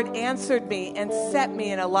 The Lord answered me and set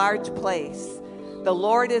me in a large place. The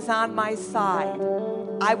Lord is on my side.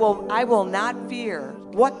 I will not fear.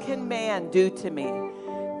 What can man do to me?"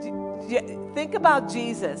 Think about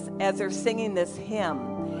Jesus as they're singing this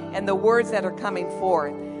hymn and the words that are coming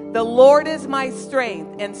forth. "The Lord is my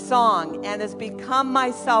strength and song, and has become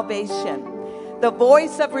my salvation. The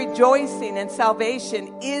voice of rejoicing and salvation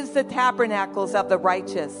is the tabernacles of the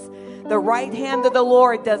righteous. The right hand of the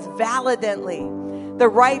Lord does valiantly. The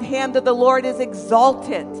right hand of the Lord is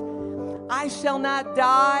exalted. I shall not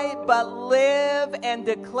die, but live and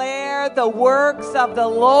declare the works of the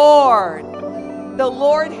Lord. The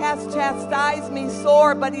Lord has chastised me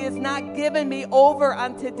sore, but he has not given me over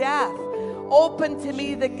unto death. Open to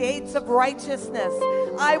me the gates of righteousness.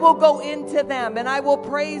 I will go into them, and I will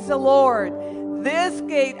praise the Lord. This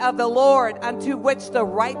gate of the Lord unto which the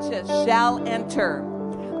righteous shall enter.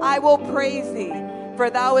 I will praise thee, for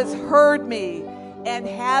thou hast heard me, and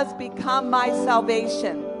has become my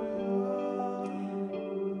salvation."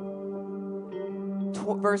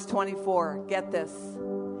 Verse 24, get this.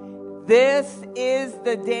 "This is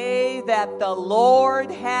the day that the Lord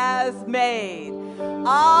has made.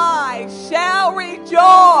 I shall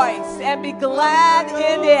rejoice and be glad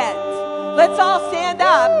in it." Let's all stand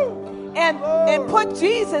up and put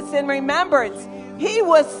Jesus in remembrance. He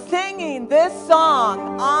was singing this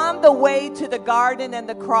song on the way to the garden and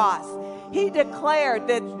the cross. He declared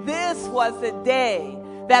that this was the day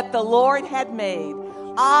that the Lord had made.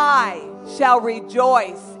 I shall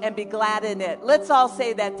rejoice and be glad in it. Let's all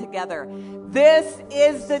say that together. This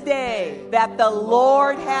is the day that the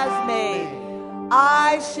Lord has made.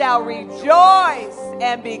 I shall rejoice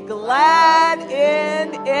and be glad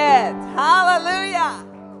in it. Hallelujah.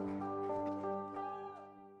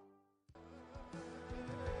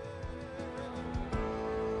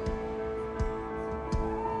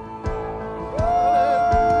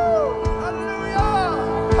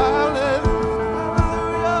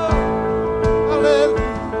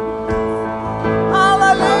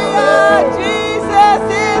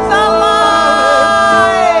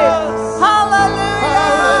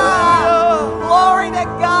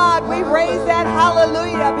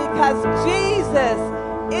 Jesus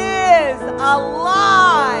is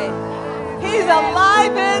alive. He's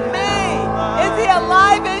alive in me. Is he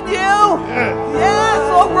alive in you? Yes,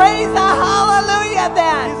 we'll raise a hallelujah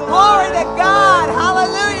then. Glory to God.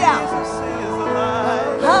 Hallelujah.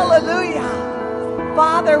 Hallelujah.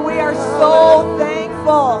 Father, we are so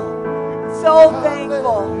thankful. So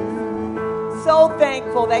thankful. So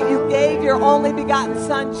thankful that you gave your only begotten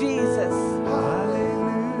Son, Jesus.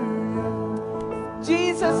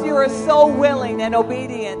 Jesus, you are so willing and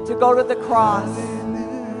obedient to go to the cross.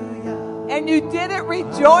 And you did it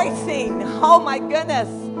rejoicing. Oh my goodness.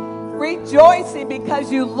 Rejoicing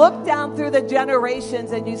because you looked down through the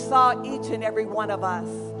generations and you saw each and every one of us.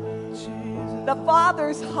 The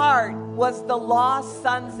Father's heart was the lost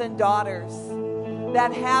sons and daughters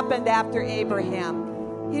that happened after Abraham.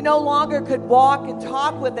 He no longer could walk and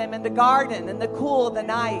talk with them in the garden in the cool of the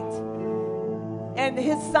night. And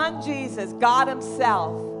his son Jesus, God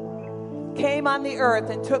himself, came on the earth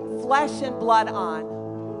and took flesh and blood on,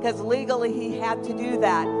 because legally he had to do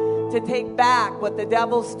that to take back what the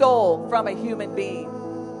devil stole from a human being.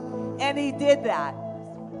 And he did that.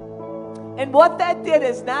 And what that did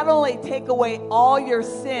is not only take away all your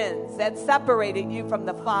sins that separated you from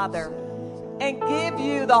the Father and give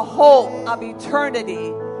you the hope of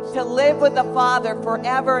eternity to live with the Father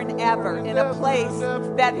forever and ever in a place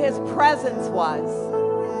that his presence was.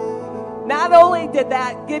 Not only did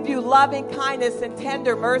that give you loving kindness and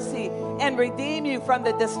tender mercy and redeem you from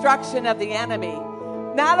the destruction of the enemy,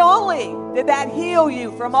 not only did that heal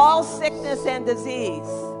you from all sickness and disease,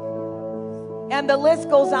 and the list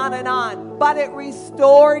goes on, but it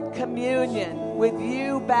restored communion with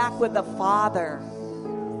you back with the Father.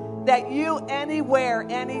 That you anywhere,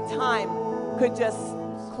 anytime could just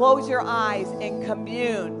close your eyes and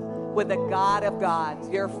commune with the God of gods,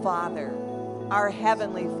 your Father, our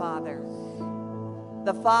Heavenly Father.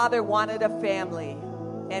 The Father wanted a family,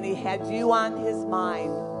 and he had you on his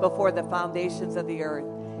mind before the foundations of the earth.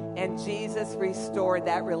 And Jesus restored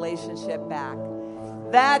that relationship back.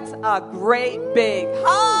 That's a great big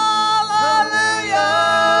hallelujah!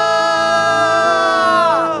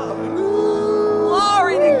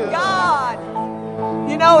 Glory to God.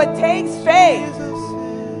 You know, it takes faith,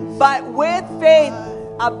 but with faith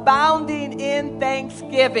abounding in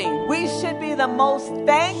thanksgiving. We should be the most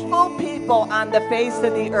thankful people on the face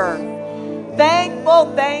of the earth.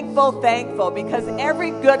 Thankful, thankful, thankful, because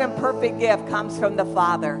every good and perfect gift comes from the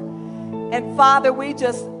Father. And Father, we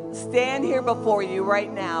just stand here before you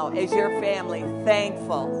right now as your family,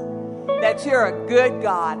 thankful that you're a good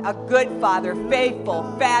God, a good Father, faithful,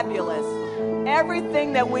 fabulous.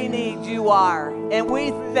 Everything that we need, you are. And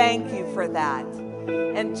we thank you for that.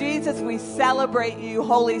 And Jesus, we celebrate you.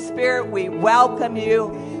 Holy Spirit, we welcome you.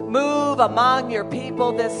 Move among your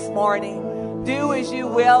people this morning. Do as you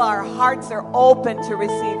will. Our hearts are open to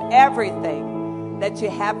receive everything that you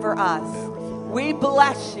have for us. We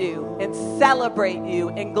bless you and celebrate you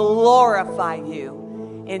and glorify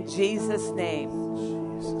you in Jesus' name.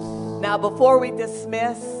 Now, before we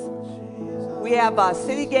dismiss, we have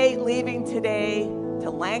City Gate leaving today to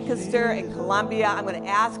Lancaster and Columbia. I'm going to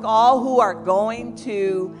ask all who are going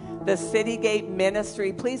to the City Gate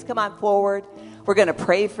ministry, please come on forward. We're going to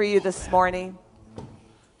pray for you this morning,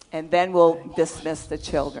 and then we'll dismiss the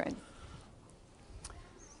children.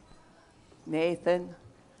 Nathan.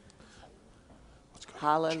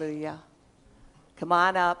 Hallelujah. Come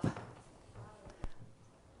on up.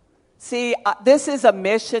 See, this is a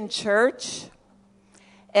mission church,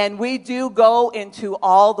 and we do go into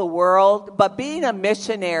all the world, but being a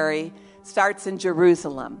missionary starts in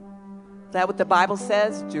Jerusalem. Is that what the Bible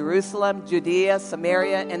says? Jerusalem, Judea,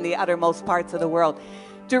 Samaria, and the uttermost parts of the world.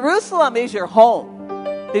 Jerusalem is your home.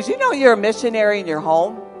 Did you know you're a missionary in your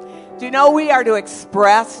home? Do you know we are to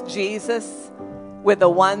express Jesus with the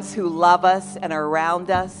ones who love us and are around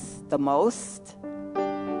us the most?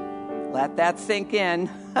 Let that sink in.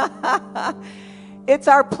 It's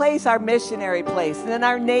our place, our missionary place, and then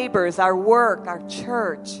our neighbors, our work, our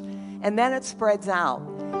church, and then it spreads out.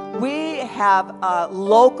 We have a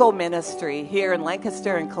local ministry here in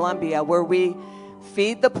Lancaster and Columbia where we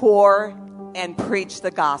feed the poor and preach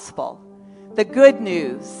the gospel. The good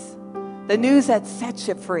news, the news that sets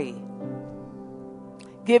you free,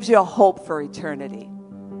 gives you a hope for eternity.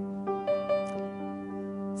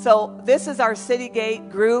 So this is our City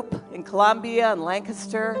Gate group in Columbia and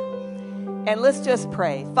Lancaster. And let's just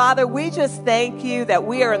pray. Father, we just thank you that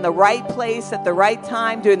we are in the right place at the right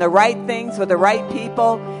time, doing the right things with the right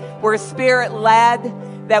people. We're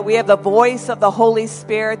Spirit-led, that we have the voice of the Holy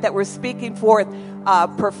Spirit, that we're speaking forth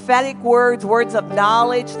prophetic words, words of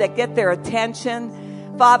knowledge that get their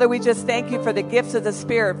attention. Father, we just thank you for the gifts of the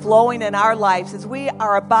Spirit flowing in our lives as we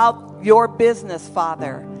are about your business,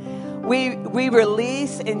 Father. We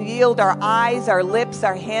release and yield our eyes, our lips,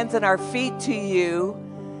 our hands, and our feet to you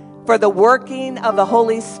for the working of the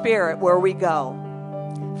Holy Spirit where we go.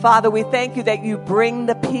 Father, we thank you that you bring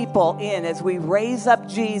the people in as we raise up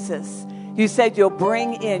Jesus. You said you'll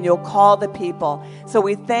bring in, you'll call the people. So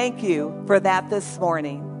we thank you for that this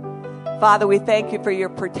morning. Father, we thank you for your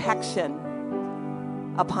protection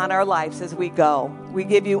upon our lives as we go. We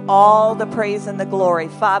give you all the praise and the glory.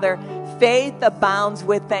 Father, faith abounds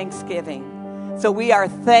with thanksgiving. So we are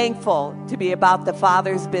thankful to be about the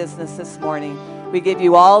Father's business this morning. We give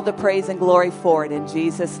you all the praise and glory for it in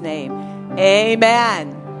Jesus' name.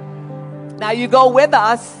 Amen. Now you go with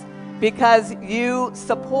us because you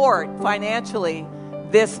support financially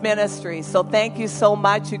this ministry. So thank you so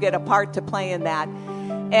much. You get a part to play in that.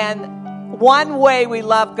 And one way we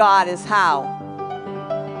love God is how?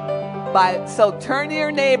 So turn to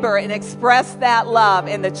your neighbor and express that love,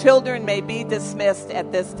 and the children may be dismissed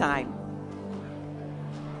at this time.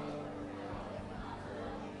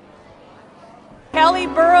 Kelly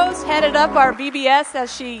Burrows headed up our VBS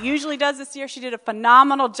as she usually does this year. She did a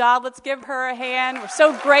phenomenal job. Let's give her a hand. We're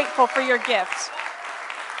so grateful for your gift.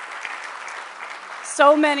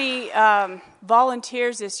 So many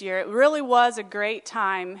volunteers this year. It really was a great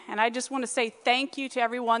time. And I just want to say thank you to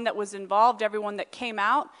everyone that was involved, everyone that came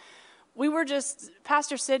out.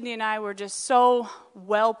 Pastor Sidney and I were just so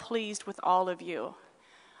well pleased with all of you.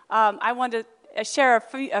 I wanted to share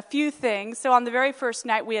a few things. So on the very first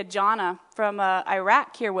night, we had Jana from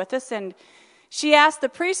Iraq here with us, and she asked the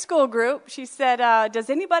preschool group, she said, does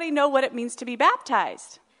anybody know what it means to be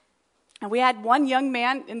baptized? And we had one young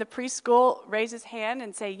man in the preschool raise his hand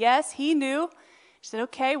and say, yes, he knew. She said,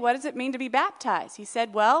 okay, what does it mean to be baptized? He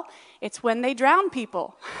said, well, it's when they drown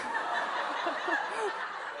people.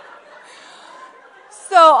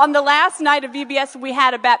 So on the last night of VBS, we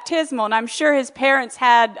had a baptismal, and I'm sure his parents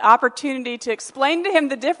had opportunity to explain to him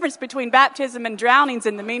the difference between baptism and drownings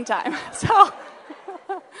in the meantime. So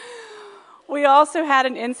we also had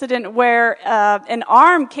an incident where an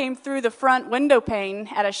arm came through the front window pane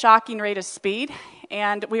at a shocking rate of speed,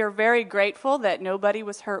 and we are very grateful that nobody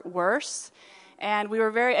was hurt worse. And we were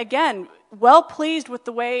very, again, well pleased with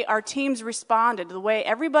the way our teams responded, the way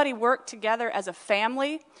everybody worked together as a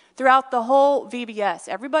family throughout the whole VBS.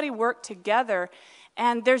 Everybody worked together,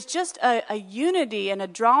 and there's just a unity and a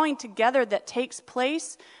drawing together that takes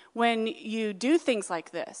place when you do things like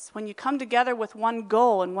this, when you come together with one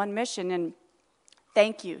goal and one mission. And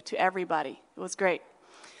thank you to everybody. It was great.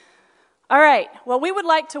 All right. Well, we would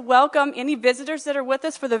like to welcome any visitors that are with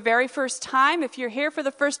us for the very first time. If you're here for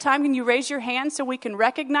the first time, can you raise your hand so we can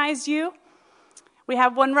recognize you? We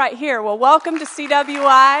have one right here. Well, welcome to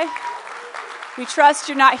CWI. We trust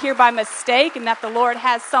you're not here by mistake and that the Lord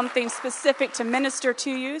has something specific to minister to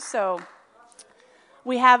you. So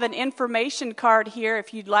we have an information card here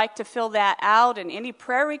if you'd like to fill that out, and any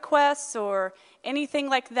prayer requests or anything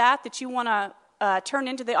like that you want to turn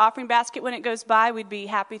into the offering basket when it goes by, we'd be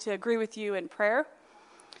happy to agree with you in prayer.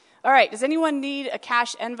 All right, does anyone need a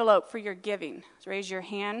cash envelope for your giving? Raise your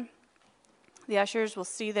hand. The ushers will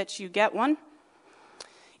see that you get one.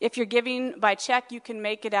 If you're giving by check, you can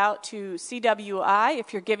make it out to CWI.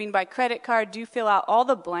 If you're giving by credit card, do fill out all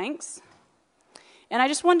the blanks. And I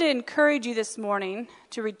just wanted to encourage you this morning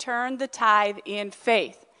to return the tithe in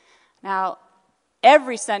faith. Now,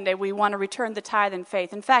 every Sunday, we want to return the tithe in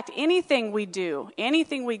faith. In fact, anything we do,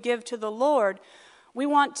 anything we give to the Lord, we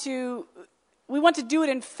want to do it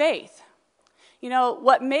in faith. You know,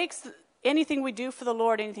 what makes anything we do for the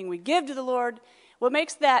Lord, anything we give to the Lord, what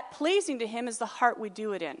makes that pleasing to Him is the heart we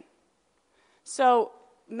do it in. So,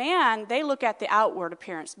 man, they look at the outward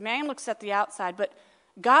appearance. Man looks at the outside, but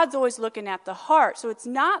God's always looking at the heart. So it's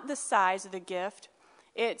not the size of the gift,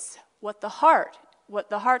 it's what the heart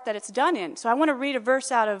that it's done in. So I want to read a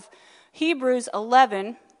verse out of Hebrews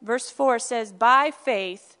 11, verse 4 says, by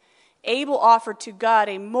faith, Abel offered to God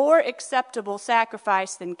a more acceptable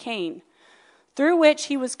sacrifice than Cain, through which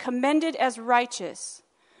he was commended as righteous,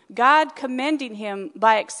 God commending him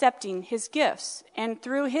by accepting his gifts. And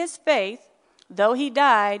through his faith, though he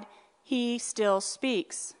died, he still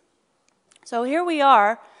speaks. So here we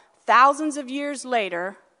are, thousands of years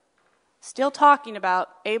later, still talking about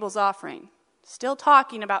Abel's offering. Still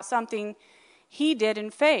talking about something he did in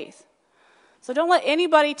faith. So don't let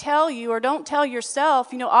anybody tell you, or don't tell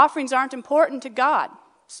yourself, offerings aren't important to God.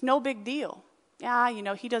 It's no big deal. Yeah,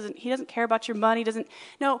 he doesn't care about your money.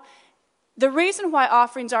 No, the reason why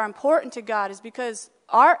offerings are important to God is because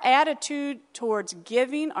our attitude towards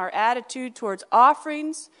giving, our attitude towards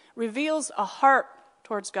offerings reveals a heart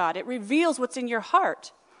towards God. It reveals what's in your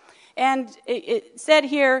heart. And it said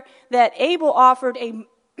here that Abel offered a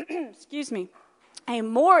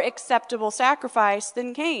more acceptable sacrifice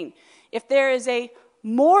than Cain. If there is a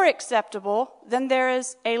more acceptable, then there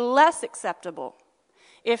is a less acceptable.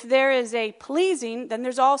 If there is a pleasing, then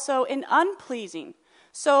there's also an unpleasing.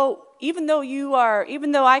 So even though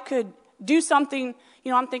I could do something,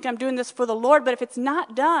 I'm thinking I'm doing this for the Lord, but if it's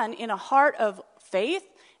not done in a heart of faith,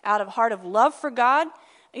 out of a heart of love for God,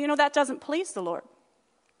 that doesn't please the Lord.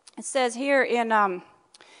 It says here in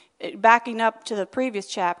backing up to the previous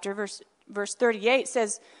chapter, verse 38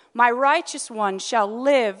 says, my righteous one shall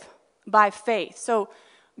live by faith. So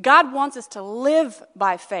God wants us to live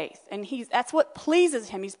by faith, and that's what pleases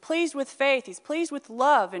Him. He's pleased with faith. He's pleased with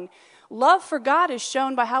love, and love for God is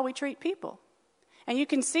shown by how we treat people. And you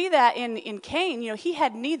can see that in Cain. He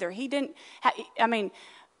had neither.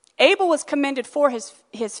 Abel was commended for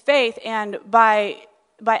his faith, and by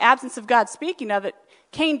absence of God speaking of it,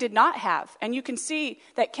 Cain did not have. And you can see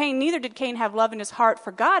that neither did Cain have love in his heart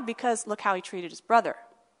for God, because look how he treated his brother.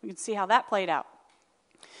 You can see how that played out.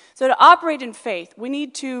 So to operate in faith, we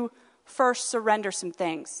need to first surrender some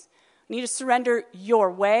things. You need to surrender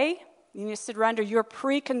your way. You need to surrender your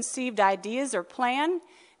preconceived ideas or plan,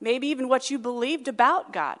 maybe even what you believed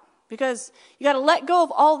about God. Because you got to let go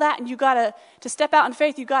of all that, and you got to step out in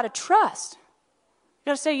faith, you got to trust.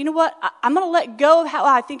 You got to say, you know what, I'm going to let go of how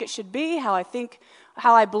I think it should be, how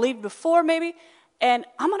I believed before maybe, and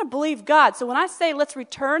I'm going to believe God. So when I say let's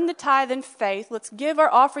return the tithe in faith, let's give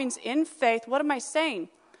our offerings in faith, what am I saying?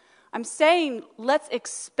 I'm saying let's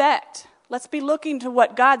expect. Let's be looking to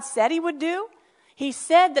what God said he would do. He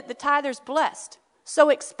said that the tither's blessed, so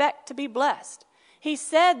expect to be blessed. He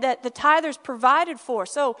said that the tither's provided for,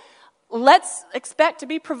 so let's expect to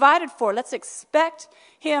be provided for. Let's expect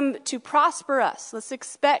him to prosper us. Let's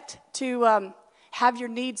expect to have your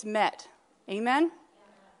needs met. Amen?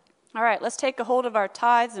 All right, let's take a hold of our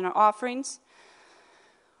tithes and our offerings.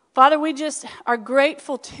 Father, we just are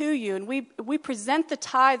grateful to you, and we present the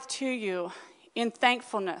tithe to you in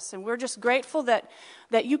thankfulness. And we're just grateful that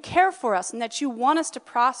you care for us and that you want us to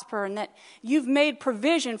prosper and that you've made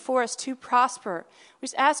provision for us to prosper. We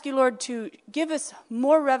just ask you, Lord, to give us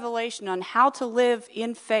more revelation on how to live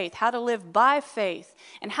in faith, how to live by faith,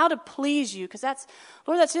 and how to please you. Because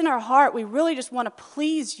that's in our heart. We really just want to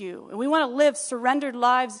please you. And we want to live surrendered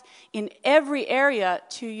lives in every area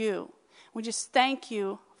to you. We just thank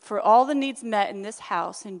you for all the needs met in this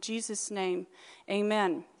house. In Jesus' name,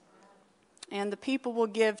 amen. And the people will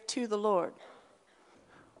give to the Lord.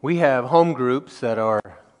 We have home groups that are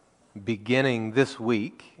beginning this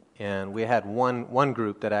week, and we had one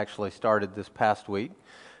group that actually started this past week,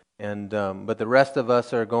 and but the rest of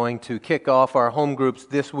us are going to kick off our home groups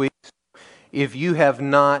this week. If you have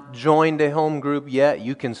not joined a home group yet,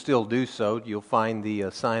 you can still do so. You'll find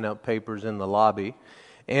the sign-up papers in the lobby.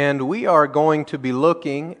 And we are going to be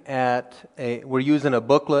looking at we're using a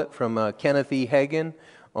booklet from Kenneth E. Hagin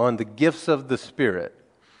on the gifts of the Spirit.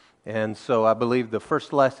 And so I believe the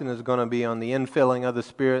first lesson is going to be on the infilling of the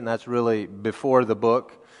Spirit, and that's really before the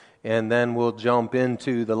book. And then we'll jump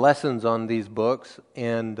into the lessons on these books,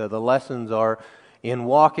 and the lessons are in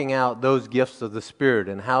walking out those gifts of the Spirit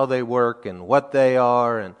and how they work and what they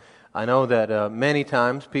are. And I know that many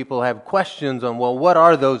times people have questions on, well, what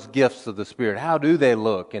are those gifts of the Spirit? How do they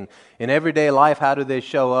look? And in everyday life, how do they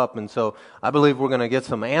show up? And so I believe we're going to get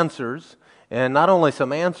some answers. And not only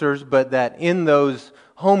some answers, but that in those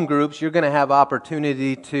home groups, you're going to have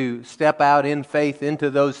opportunity to step out in faith into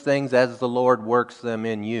those things as the Lord works them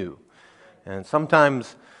in you. And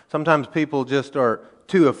sometimes people just are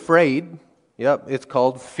too afraid. Yep, it's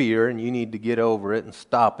called fear, and you need to get over it and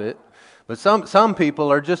stop it. But some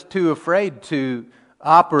people are just too afraid to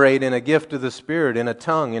operate in a gift of the Spirit, in a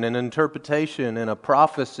tongue, in an interpretation, in a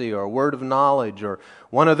prophecy or a word of knowledge or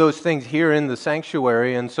one of those things here in the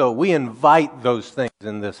sanctuary. And so we invite those things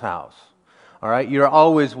in this house. All right, you're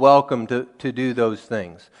always welcome to do those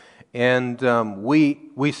things. And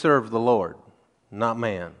we serve the Lord, not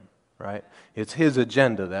man, right? It's His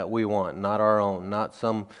agenda that we want, not our own, not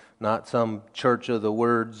some Church of the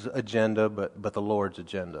Word's agenda, but the Lord's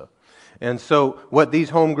agenda. And so what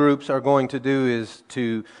these home groups are going to do is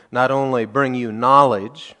to not only bring you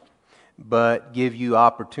knowledge, but give you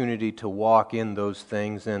opportunity to walk in those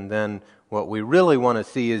things. And then what we really want to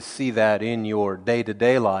see that in your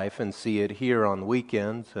day-to-day life and see it here on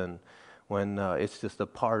weekends and when it's just a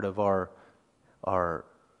part of our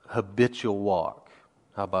habitual walk.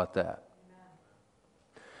 How about that?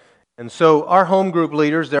 And so our home group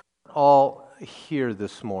leaders, they're all here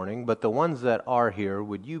this morning, but the ones that are here,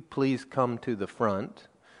 would you please come to the front,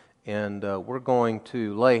 and we're going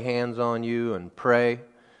to lay hands on you and pray.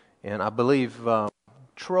 And I believe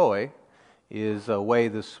Troy is away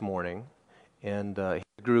this morning, and his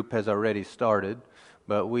group has already started,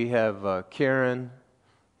 but we have Karen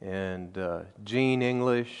and Jean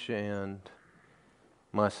English and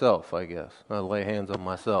myself, I guess. I'll lay hands on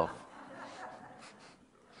myself.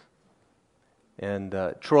 And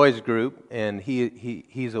Troy's group, and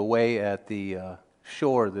he's away at the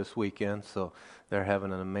shore this weekend, so they're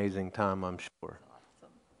having an amazing time, I'm sure.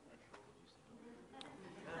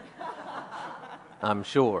 I'm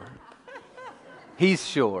sure. He's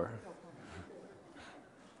sure.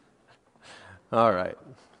 All right.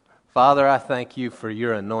 Father, I thank you for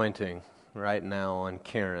your anointing right now on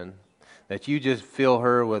Karen, that you just fill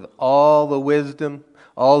her with all the wisdom,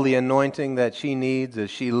 all the anointing that she needs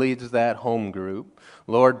as she leads that home group.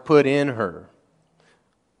 Lord, put in her.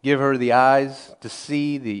 Give her the eyes to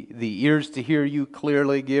see, the ears to hear you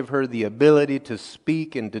clearly. Give her the ability to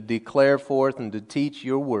speak and to declare forth and to teach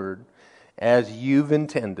your word as you've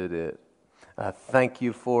intended it. I thank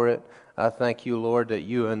you for it. I thank you, Lord, that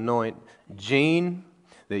you anoint Jean,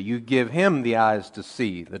 that you give him the eyes to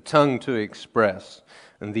see, the tongue to express,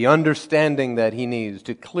 and the understanding that he needs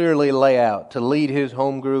to clearly lay out, to lead his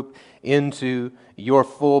home group into your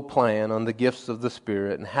full plan on the gifts of the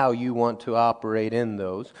Spirit and how you want to operate in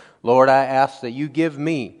those. Lord, I ask that you give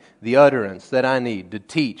me the utterance that I need to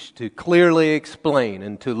teach, to clearly explain,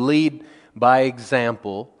 and to lead by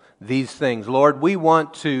example these things. Lord, we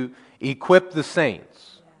want to equip the saints.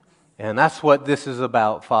 And that's what this is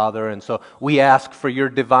about, Father. And so we ask for your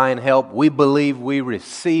divine help. We believe we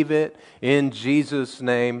receive it in Jesus'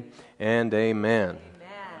 name, and amen. Amen.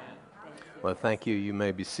 Well, thank you. You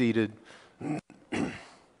may be seated.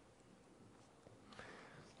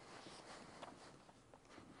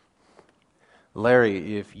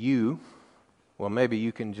 Larry, if you, well, maybe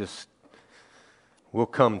you can just, we'll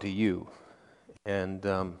come to you. And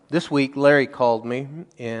this week, Larry called me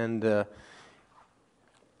and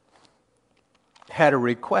had a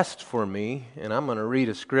request for me, and I'm going to read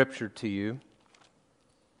a scripture to you.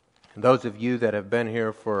 And those of you that have been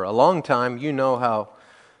here for a long time, you know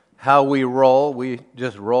how we roll. We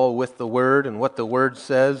just roll with the Word and what the Word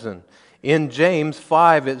says. And in James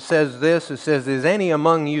 5, it says this. It says, "Is any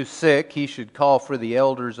among you sick? He should call for the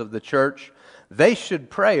elders of the church. They should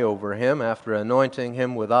pray over him after anointing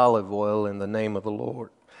him with olive oil in the name of the Lord."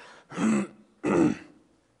 And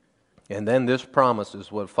then this promise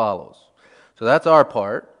is what follows. So that's our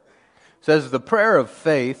part. It says, "The prayer of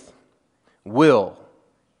faith will,"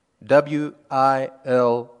 W-I-L-L.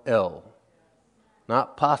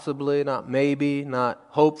 Not possibly, not maybe, not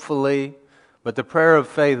hopefully, but the prayer of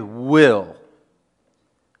faith will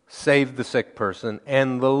save the sick person,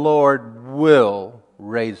 and the Lord will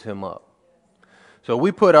raise him up. So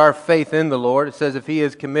we put our faith in the Lord. It says if he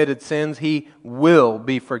has committed sins, he will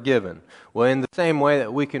be forgiven. Well, in the same way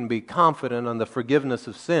that we can be confident on the forgiveness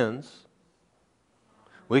of sins,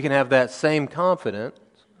 we can have that same confidence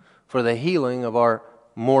for the healing of our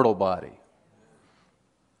mortal body.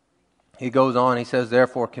 He goes on, he says,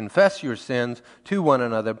 "Therefore confess your sins to one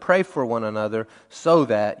another, pray for one another, so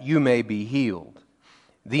that you may be healed.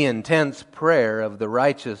 The intense prayer of the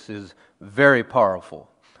righteous is very powerful."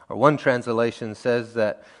 Or one translation says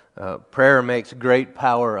that prayer makes great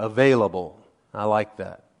power available. I like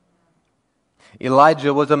that.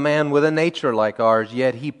 Elijah was a man with a nature like ours,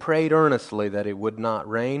 yet he prayed earnestly that it would not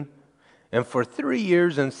rain. And for 3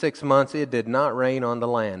 years and 6 months it did not rain on the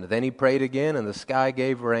land. Then he prayed again, and the sky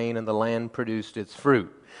gave rain, and the land produced its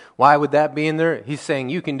fruit. Why would that be in there? He's saying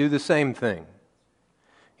you can do the same thing.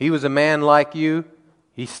 He was a man like you.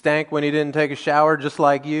 He stank when he didn't take a shower, just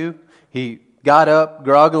like you. He got up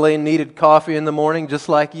groggily and needed coffee in the morning, just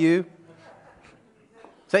like you.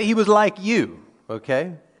 Say he was like you,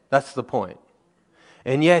 okay? That's the point.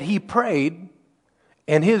 And yet he prayed,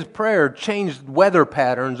 and his prayer changed weather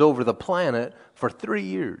patterns over the planet for 3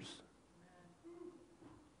 years.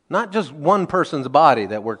 Not just one person's body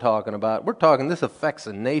that we're talking about. We're talking this affects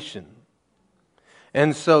a nation.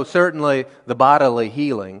 And so certainly the bodily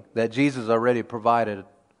healing that Jesus already provided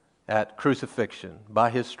at crucifixion, by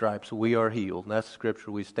his stripes we are healed. That's the scripture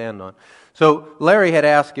we stand on. So Larry had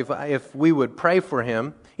asked if we would pray for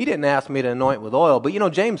him. He didn't ask me to anoint with oil, but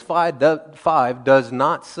James 5 does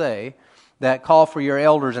not say that call for your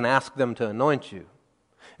elders and ask them to anoint you.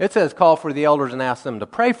 It says call for the elders and ask them to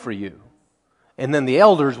pray for you, and then the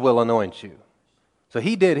elders will anoint you. So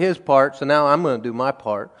he did his part, so now I'm going to do my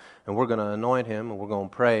part, and we're going to anoint him, and we're going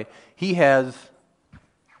to pray. He has...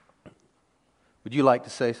 Would you like to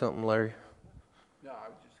say something, Larry? No, I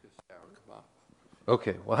was just going to say I would come up.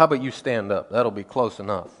 Okay, well, how about you stand up? That'll be close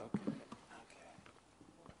enough. Okay.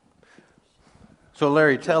 So,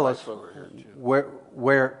 Larry, tell us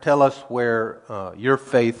where your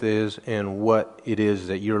faith is and what it is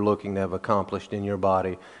that you're looking to have accomplished in your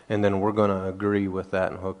body, and then we're going to agree with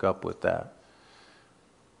that and hook up with that.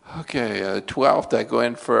 Okay, 12th, I go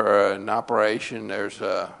in for an operation. There's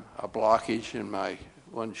a blockage in my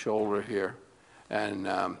one shoulder here. And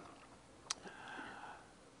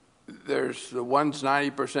there's the one's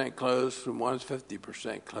 90% closed and one's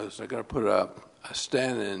 50% closed. I got to put a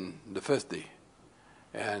stent in the 50.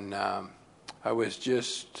 And I was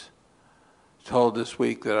just told this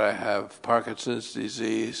week that I have Parkinson's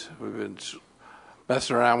disease. We've been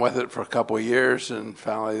messing around with it for a couple of years, and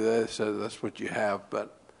finally they said that's what you have.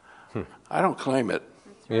 But I don't claim it.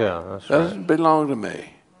 Yeah, that's right. It doesn't belong to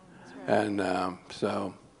me. And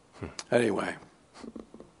so anyway.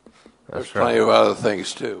 There's plenty of other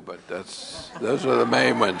things too, but those are the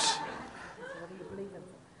main ones.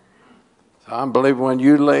 So I'm believing when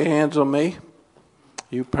you lay hands on me,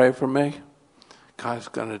 you pray for me, God's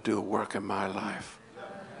going to do a work in my life.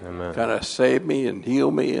 Amen. Going to save me and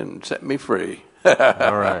heal me and set me free.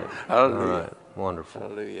 All right. Hallelujah. All right. Wonderful.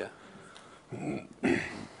 Hallelujah.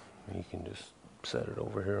 You can just set it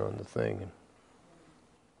over here on the thing.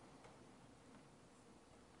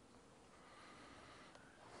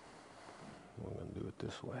 We're going to do it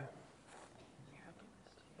this way.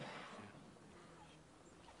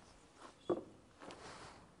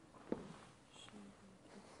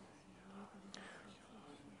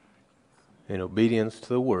 In obedience to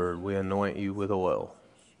the word, we anoint you with oil.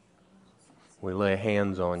 We lay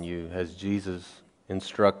hands on you as Jesus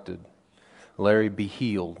instructed. Larry, be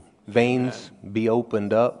healed. Veins be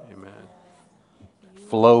opened up. Amen.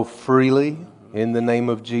 Flow freely in the name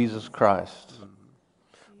of Jesus Christ.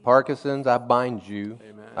 Parkinson's, I bind you.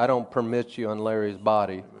 Amen. I don't permit you on Larry's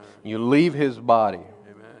body. Amen. You leave his body.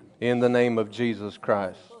 Amen. In the name of Jesus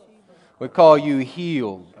Christ. We call you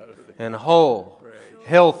healed and whole,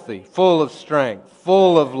 healthy, full of strength,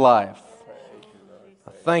 full of life.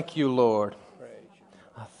 I thank you, Lord.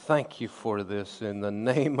 I thank you for this in the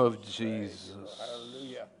name of Jesus.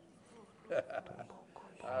 Hallelujah.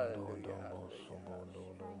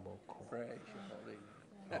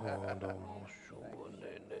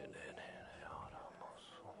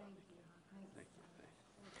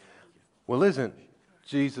 Well, isn't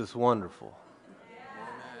Jesus wonderful?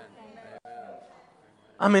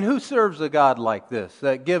 I mean, who serves a God like this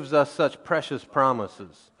that gives us such precious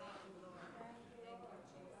promises?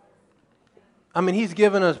 I mean, He's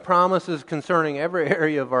given us promises concerning every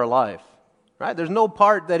area of our life, right? There's no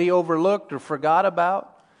part that He overlooked or forgot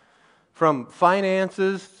about. From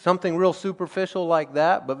finances, something real superficial like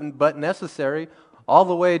that, but necessary, all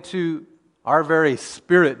the way to our very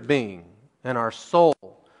spirit being and our soul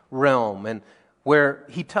realm, and where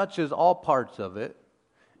He touches all parts of it.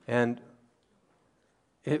 And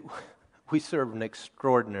we serve an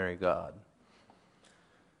extraordinary God.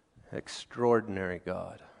 Extraordinary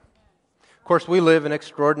God. Of course, we live in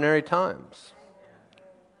extraordinary times.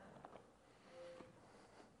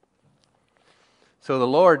 So the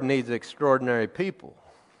Lord needs extraordinary people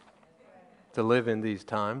to live in these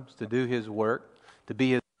times, to do His work, to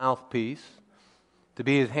be His mouthpiece, to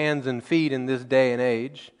be His hands and feet in this day and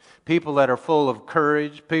age. People that are full of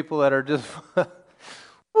courage, people that are just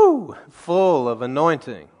full of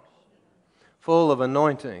anointing. Full of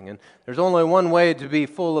anointing. And there's only one way to be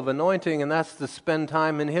full of anointing, and that's to spend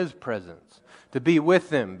time in His presence, to be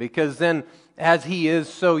with Him, because then as He is,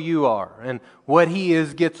 so you are. And what He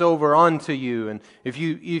is gets over onto you. And if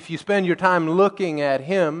you spend your time looking at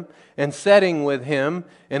Him and sitting with Him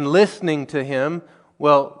and listening to Him,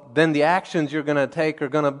 well, then the actions you're going to take are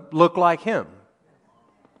going to look like Him.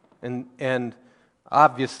 And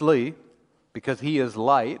obviously, because He is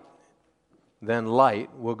light, then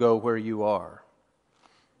light will go where you are.